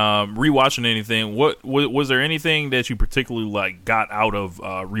 and rewatching anything. What was there anything that you particularly like got out of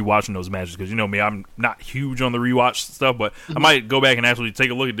rewatching those matches? Because you know me, I'm not huge on the rewatch stuff, but I might go back and actually take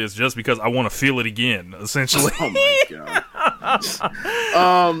a look at this just because I want to feel it again. Essentially. Oh my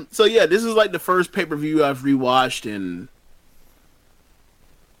god. So yeah, this is like the first pay-per-view I've rewatched in.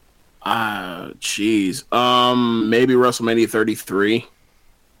 Maybe WrestleMania 33.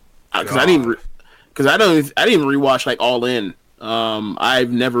 Because I didn't rewatch like All In. I've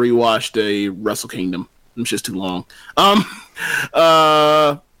never rewatched a Wrestle Kingdom. It's just too long.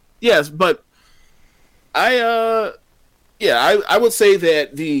 Yes, but I would say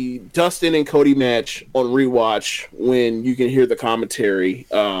that the Dustin and Cody match on rewatch, when you can hear the commentary,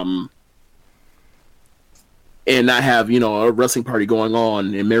 and not have, you know, a wrestling party going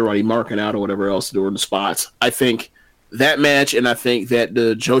on and everybody marking out or whatever else during the spots. I think that match, and I think that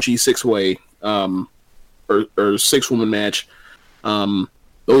the Joshi 6-way or 6-woman match,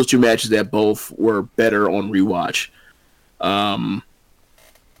 those two matches that both were better on rewatch. I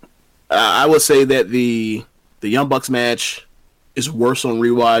would say that the Young Bucks match is worse on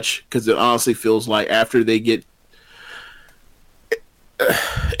rewatch because it honestly feels like after they get,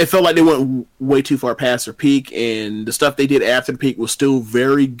 it felt like they went way too far past their peak, and the stuff they did after the peak was still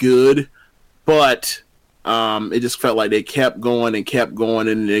very good, but it just felt like they kept going, and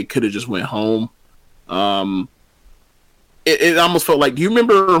they could have just went home. It almost felt like, do you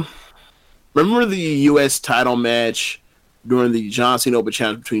remember the U.S. title match during the John Cena Open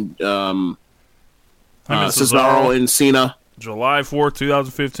Challenge between Cesaro and Cena? July 4th,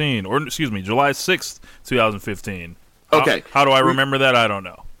 2015. Or, excuse me, July 6th, 2015. Okay. How do I remember that? I don't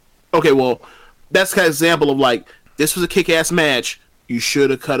know. Okay, well, that's kind of example of like, this was a kick-ass match. You should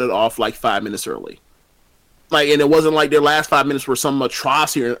have cut it off like 5 minutes early. Like, and it wasn't like their last 5 minutes were some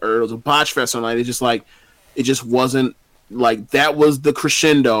atrocity or it was a botch fest or like, it just wasn't like, that was the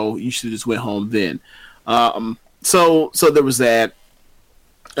crescendo. You should have just went home then. So there was that.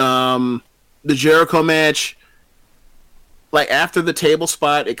 The Jericho match, like after the table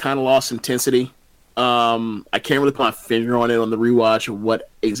spot, it kind of lost intensity. I can't really put my finger on it on the rewatch of what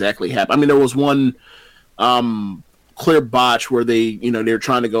exactly happened. I mean, there was one clear botch where they were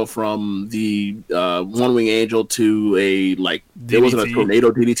trying to go from the One Wing Angel to a like DDT. It wasn't a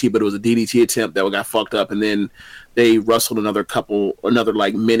tornado DDT, but it was a DDT attempt that got fucked up, and then they wrestled another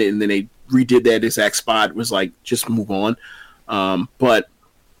like minute, and then they redid that exact spot. It was like, just move on. But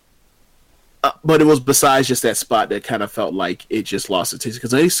it was besides just that spot that kind of felt like it just lost its taste, because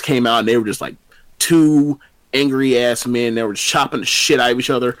they just came out and they were just like two angry ass men that were chopping the shit out of each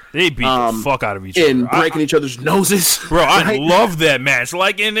other. They beat the fuck out of each other and breaking each other's noses. Bro, I love that match.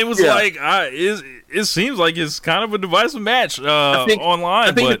 Like, and it was like, it seems like it's kind of a divisive match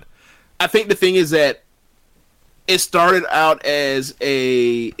online. I think the thing is that it started out as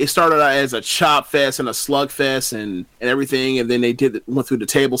a chop fest and a slug fest and everything, and then they went through the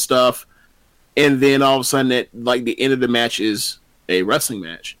table stuff, and then all of a sudden, at like the end of the match is a wrestling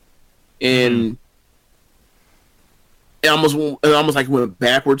match, and it almost like went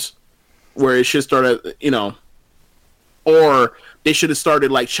backwards, where it should start at, or they should have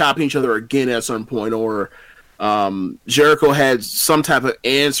started like chopping each other again at a certain point, or Jericho had some type of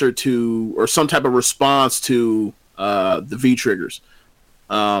answer to, or some type of response to the V triggers.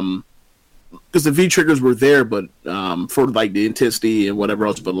 Because the V triggers were there, but for like the intensity and whatever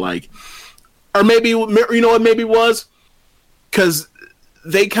else, but like, or maybe, you know what maybe was? Because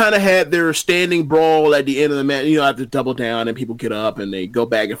they kind of had their standing brawl at the end of the match. You know, after double down and people get up and they go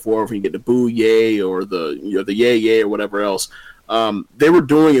back and forth and you get the boo yay or the yay yay or whatever else. They were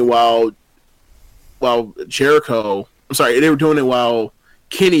doing it while Jericho. I'm sorry, they were doing it while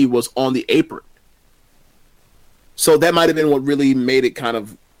Kenny was on the apron. So that might have been what really made it kind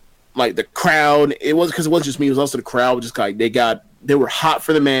of like the crowd. It wasn't because it wasn't just me; it was also the crowd. Just like they were hot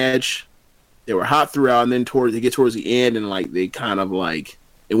for the match. They were hot throughout, and then they get towards the end, and like they kind of like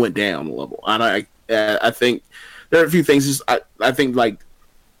it went down a level. And I think there are a few things. I think like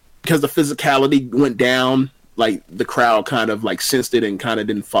because the physicality went down, like the crowd kind of like sensed it and kind of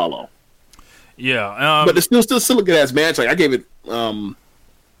didn't follow. Yeah, but it's still a good ass match. Like I gave it,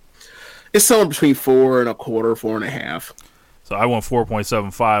 it's somewhere between 4.25, 4.5. So I went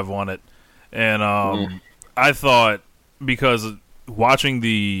 4.75 on it, and I thought because watching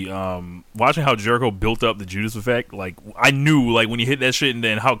how Jericho built up the Judas effect, like I knew like when he hit that shit and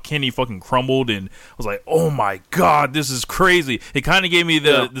then how Kenny fucking crumbled and I was like, oh my god, this is crazy. It kind of gave me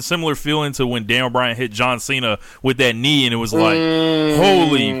the similar feeling to when Daniel Bryan hit John Cena with that knee and it was like,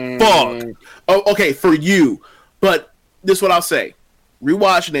 holy fuck. Oh, okay, for you. But this is what I'll say.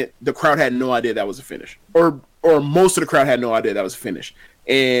 Rewatching it, the crowd had no idea that was a finish. Or most of the crowd had no idea that was a finish.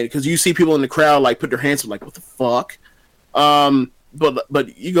 And because you see people in the crowd like put their hands up like, what the fuck?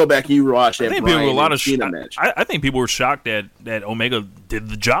 But you go back and you watch that. I think people were shocked that Omega did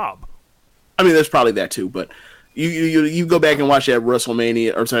the job. I mean, there's probably that too. But you go back and watch that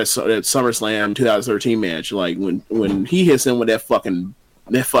WrestleMania or sorry, that SummerSlam 2013 match. Like when he hits him with that fucking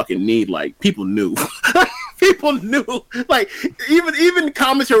knee, like people knew. People knew. Like even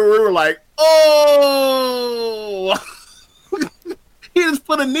commentary were like, oh, he just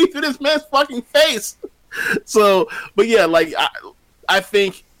put a knee through this man's fucking face. So, but yeah, like I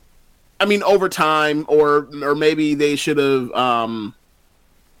think, I mean, over time, or maybe they should have. I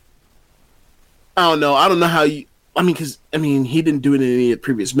don't know. I don't know how you. I mean, because he didn't do it in any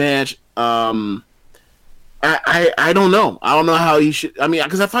previous match. I don't know. I don't know how he should. I mean,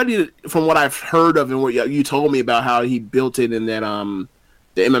 because I thought from what I've heard of and what you told me about how he built it in that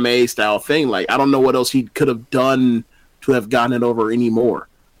the MMA style thing. Like, I don't know what else he could have done to have gotten it over anymore.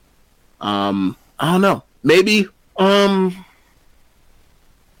 I don't know. Maybe.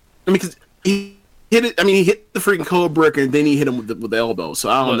 Because he hit it. I mean, he hit the freaking code brick and then he hit him with the elbow. So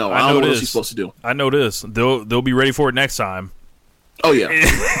I don't know. I don't know what else he's supposed to do. I know this. They'll be ready for it next time. Oh yeah.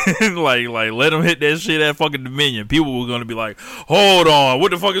 like let him hit that shit at fucking Dominion. People were gonna be like, hold on,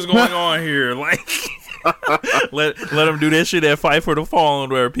 what the fuck is going on here? Like, let him do that shit at Fight for the Fallen,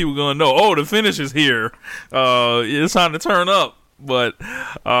 where people gonna know, oh, the finish is here. It's time to turn up. But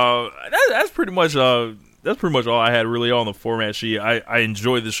that's pretty much all I had really on the format sheet. I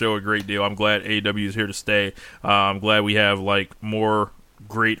enjoyed the show a great deal. I'm glad AEW is here to stay. I'm glad we have like more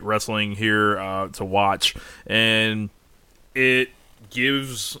great wrestling here to watch, and I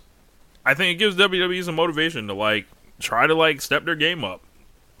think it gives WWE some motivation to like try to like step their game up,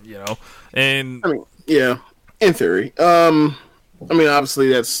 you know. And I mean, yeah, in theory. I mean, obviously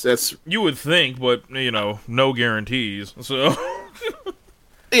that's you would think, but you know, no guarantees. So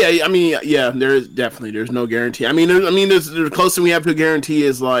yeah, I mean, yeah, there's no guarantee. I mean, there's the closest we have to a guarantee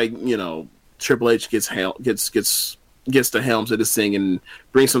is like, you know, Triple H gets the helms of this thing and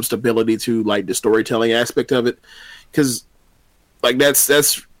brings some stability to like the storytelling aspect of it, because like that's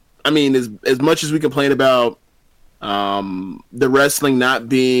I mean, as much as we complain about the wrestling not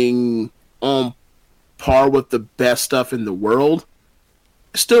being on par with the best stuff in the world,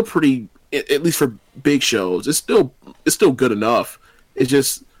 it's still pretty, at least for big shows, it's still good enough. It's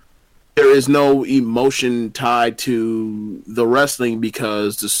just there is no emotion tied to the wrestling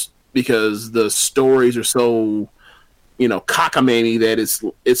because the stories are so, you know, cockamamie that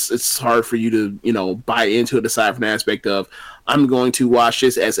it's hard for you to, you know, buy into it aside from the aspect of I'm going to watch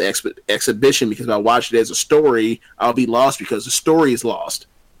this as an exhibition, because if I watch it as a story, I'll be lost because the story is lost.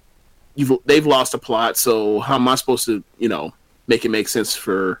 They've lost a plot, so how am I supposed to, you know, make it make sense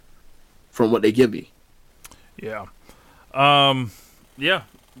from what they give me? Yeah. Yeah.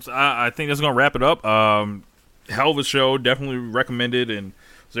 So I think that's going to wrap it up. Hell of a show. Definitely recommended. And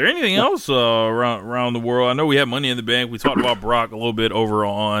Is there anything else around the world? I know we have Money in the Bank. We talked about Brock a little bit over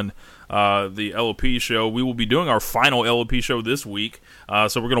on the LOP show. We will be doing our final LOP show this week.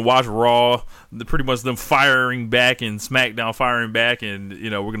 So we're going to watch Raw, pretty much them firing back and SmackDown firing back. And,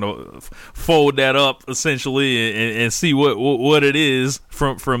 we're going to fold that up essentially and see what it is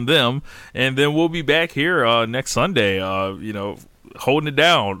from them. And then we'll be back here next Sunday, holding it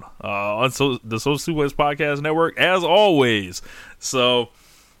down on the Social Suplex Podcast Network as always. So,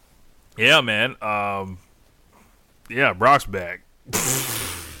 yeah, man. Brock's back.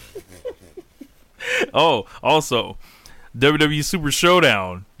 Oh, also, WWE Super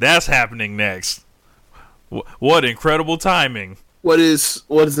Showdown. That's happening next. What incredible timing. What is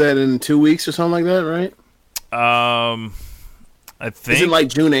that, in 2 weeks or something like that, right? I think. Is it like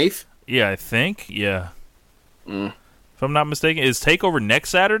June 8th? Yeah, I think. Yeah. If I'm not mistaken, is TakeOver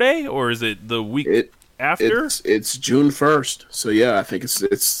next Saturday or is it the week after? It's June 1st. So yeah, I think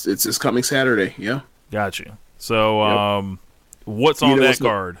it's this coming Saturday. Yeah. Got you. So what's on that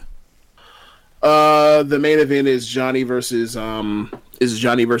card? The main event is Johnny versus Cole.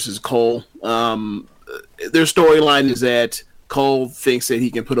 Their storyline is that Cole thinks that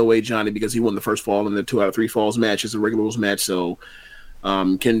he can put away Johnny because he won the first fall in the 2 out of 3 falls match. It's a regular rules match. So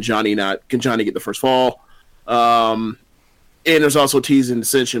can Johnny get the first fall? And there's also tease and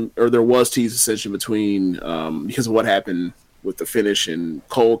dissension, or there was tease and dissension between because of what happened with the finish, and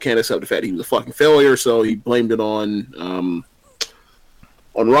Cole can't accept the fact he was a fucking failure, so he blamed it on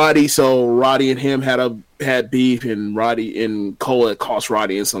Roddy. So Roddy and him had beef, and Roddy and Cole had cost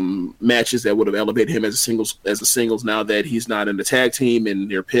Roddy in some matches that would have elevated him as a singles. Now that he's not in the tag team,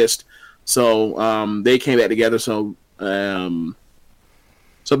 and they're pissed, so they came back together. So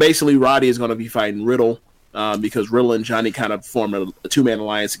basically, Roddy is going to be fighting Riddle. Because Riddle and Johnny kind of form a 2-man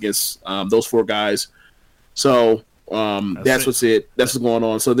alliance against those 4 guys. So that's what's going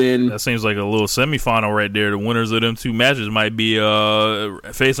on. So then that seems like a little semifinal right there. The winners of them 2 matches might be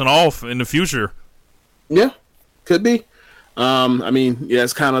facing off in the future. Yeah, could be.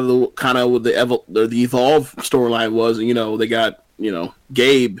 It's kind of what the Evolve storyline was. They got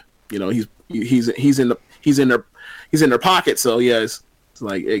Gabe. He's in their pocket. So yeah, it's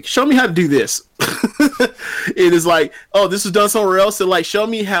like, hey, show me how to do this. It is like, oh, this was done somewhere else. So like, show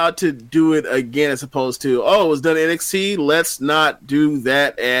me how to do it again, as opposed to, oh, it was done in NXT. Let's not do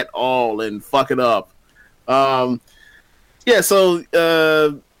that at all and fuck it up. So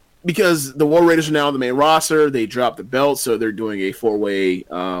because the War Raiders are now on the main roster, they dropped the belt, so they're doing a 4-way.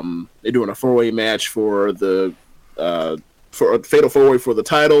 They're doing a 4-way match for the for a fatal 4-way for the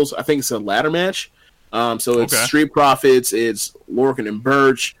titles. I think it's a ladder match. So it's Street Profits, it's Lorcan and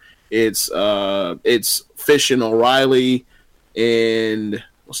Birch, it's Fish and O'Reilly, and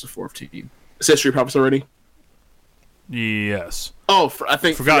what's the 4th team? Is that Street Profits already? Yes. Oh, I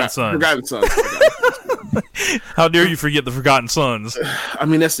think Forgotten Sons. Forgotten Sons. How dare you forget the Forgotten Sons?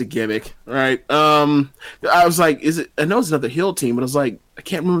 That's the gimmick, right? I was like, I know it's another heel team, but I was like, I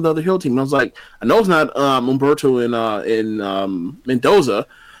can't remember the other heel team. And I was like, I know it's not Umberto and Mendoza.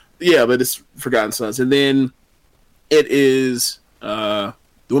 Yeah, but it's Forgotten Sons. And then it is the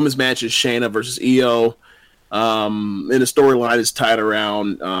women's match is Shayna versus Io. And the storyline is tied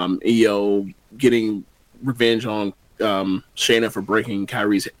around Io getting revenge on Shayna for breaking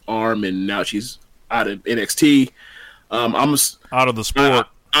Kyrie's arm, and now she's out of NXT. Out of the sport.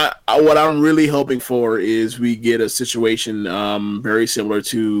 What I'm really hoping for is we get a situation very similar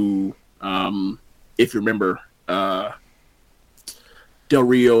to, if you remember, Del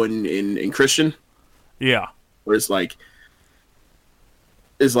Rio and Christian. Yeah. Where it's like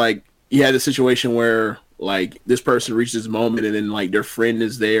you had a situation where like this person reaches this moment, and then like their friend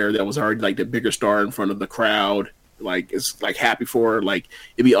is there that was already like the bigger star in front of the crowd. Like it's like happy for her. Like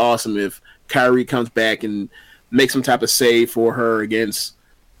it'd be awesome if Kyrie comes back and makes some type of save for her against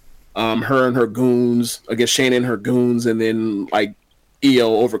her and her goons, against Shayna and her goons, and then like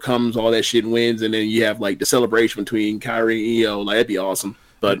Io overcomes all that shit and wins, and then you have like the celebration between Kyrie and Io. Like that'd be awesome.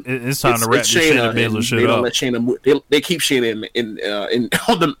 But it's time to wrap this Shayna Baszler shit up. They don't let Shayna. They keep Shayna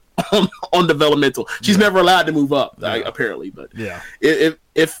on developmental. She's never allowed to move up, apparently. But yeah, if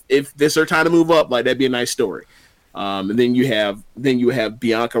this is her time to move up, like that'd be a nice story. And then you have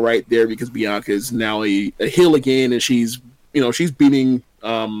Bianca right there, because Bianca is now a heel again, and she's beating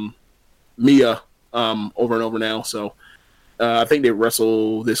Mia over and over now. So I think they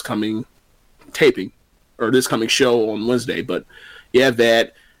wrestle this coming taping or this coming show on Wednesday. But you have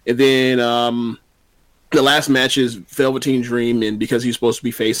that, and then the last match is Velveteen Dream, and because he's supposed to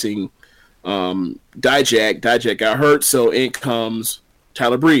be facing Dijak got hurt, so in comes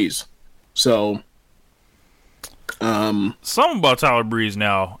Tyler Breeze. So Something about Tyler Breeze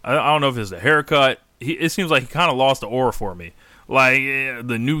now. I don't know if it's the haircut. It seems like he kind of lost the aura for me. Like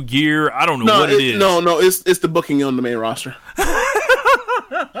the new gear. I don't know what it is. No, it's the booking on the main roster.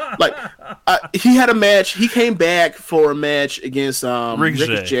 Like he had a match. He came back for a match against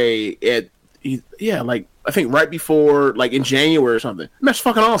Ricochet like I think right before, like in January or something. The match was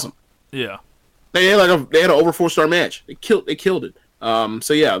fucking awesome. Yeah, they had an over 4-star match. They killed it.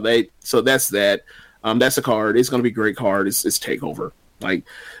 So that's that. That's a card. It's gonna be a great card. It's Takeover. Like,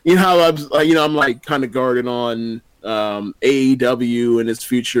 you know how I'm like kind of guarded on AEW and its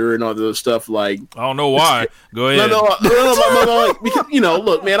future and all the stuff. Like, I don't know why. Go ahead. No, because,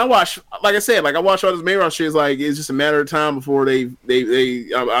 look, man, I watch all this main roster. It's like it's just a matter of time before I'm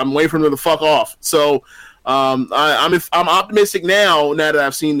waiting for them to fuck off. So I'm optimistic now that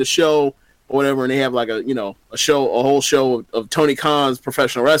I've seen the show or whatever, and they have like a whole show of Tony Khan's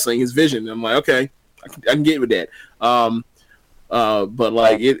professional wrestling, his vision. I'm like, okay, I can get with that. But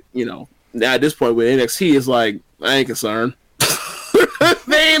like it, now at this point with NXT, it's like I ain't concerned.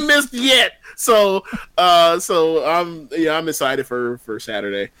 They ain't missed yet. So I'm excited for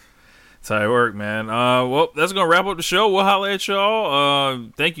Saturday. That's how it work, man. Well, that's gonna wrap up the show. We'll holler at y'all.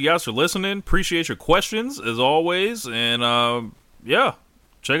 Thank you guys for listening. Appreciate your questions as always, and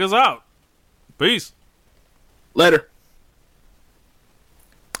check us out. Peace. Later.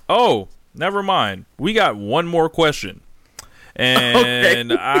 Oh, never mind. We got one more question.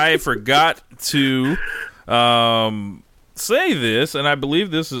 And okay. I forgot to say this, and I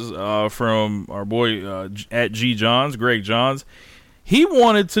believe this is from our boy at G Johns, Greg Johns. He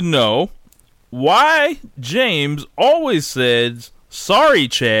wanted to know why James always says "Sorry,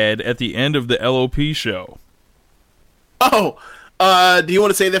 Chad" at the end of the LOP show. Oh, do you want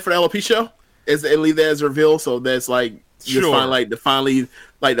to say that for the LOP show? And leave that as a reveal, so that's like sure.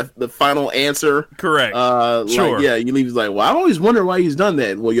 The final answer. Correct. Sure. You leave like, well, I always wonder why he's done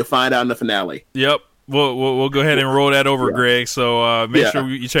that. Well, you'll find out in the finale. Yep. We'll go ahead and roll that over, Greg. So make sure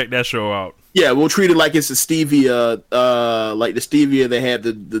you check that show out. Yeah, we'll treat it like it's a stevia, like the stevia they had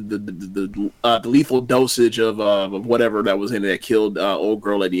the lethal dosage of whatever that was in it that killed old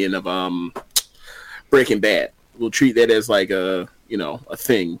girl at the end of Breaking Bad. We'll treat that as like a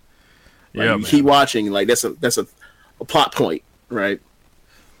thing. Like, you keep watching, like that's a plot point, right?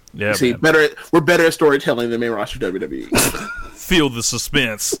 Yeah. See, we're better at storytelling than main roster WWE. Feel the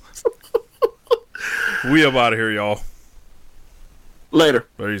suspense. We up out of here, y'all. Later.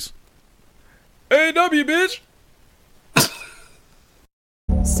 Peace. AEW, bitch.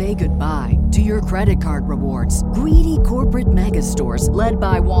 Say goodbye to your credit card rewards. Greedy corporate mega stores, led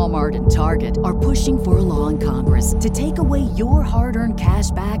by Walmart and Target, are pushing for a law in Congress to take away your hard-earned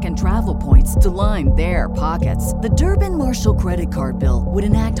cash back and travel points to line their pockets. The Durbin-Marshall credit card bill would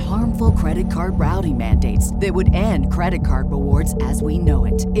enact harmful credit card routing mandates that would end credit card rewards as we know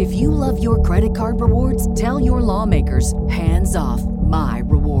it. If you love your credit card rewards, tell your lawmakers, hands off my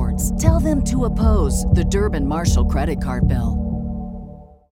rewards. Tell them to oppose the Durbin-Marshall credit card bill.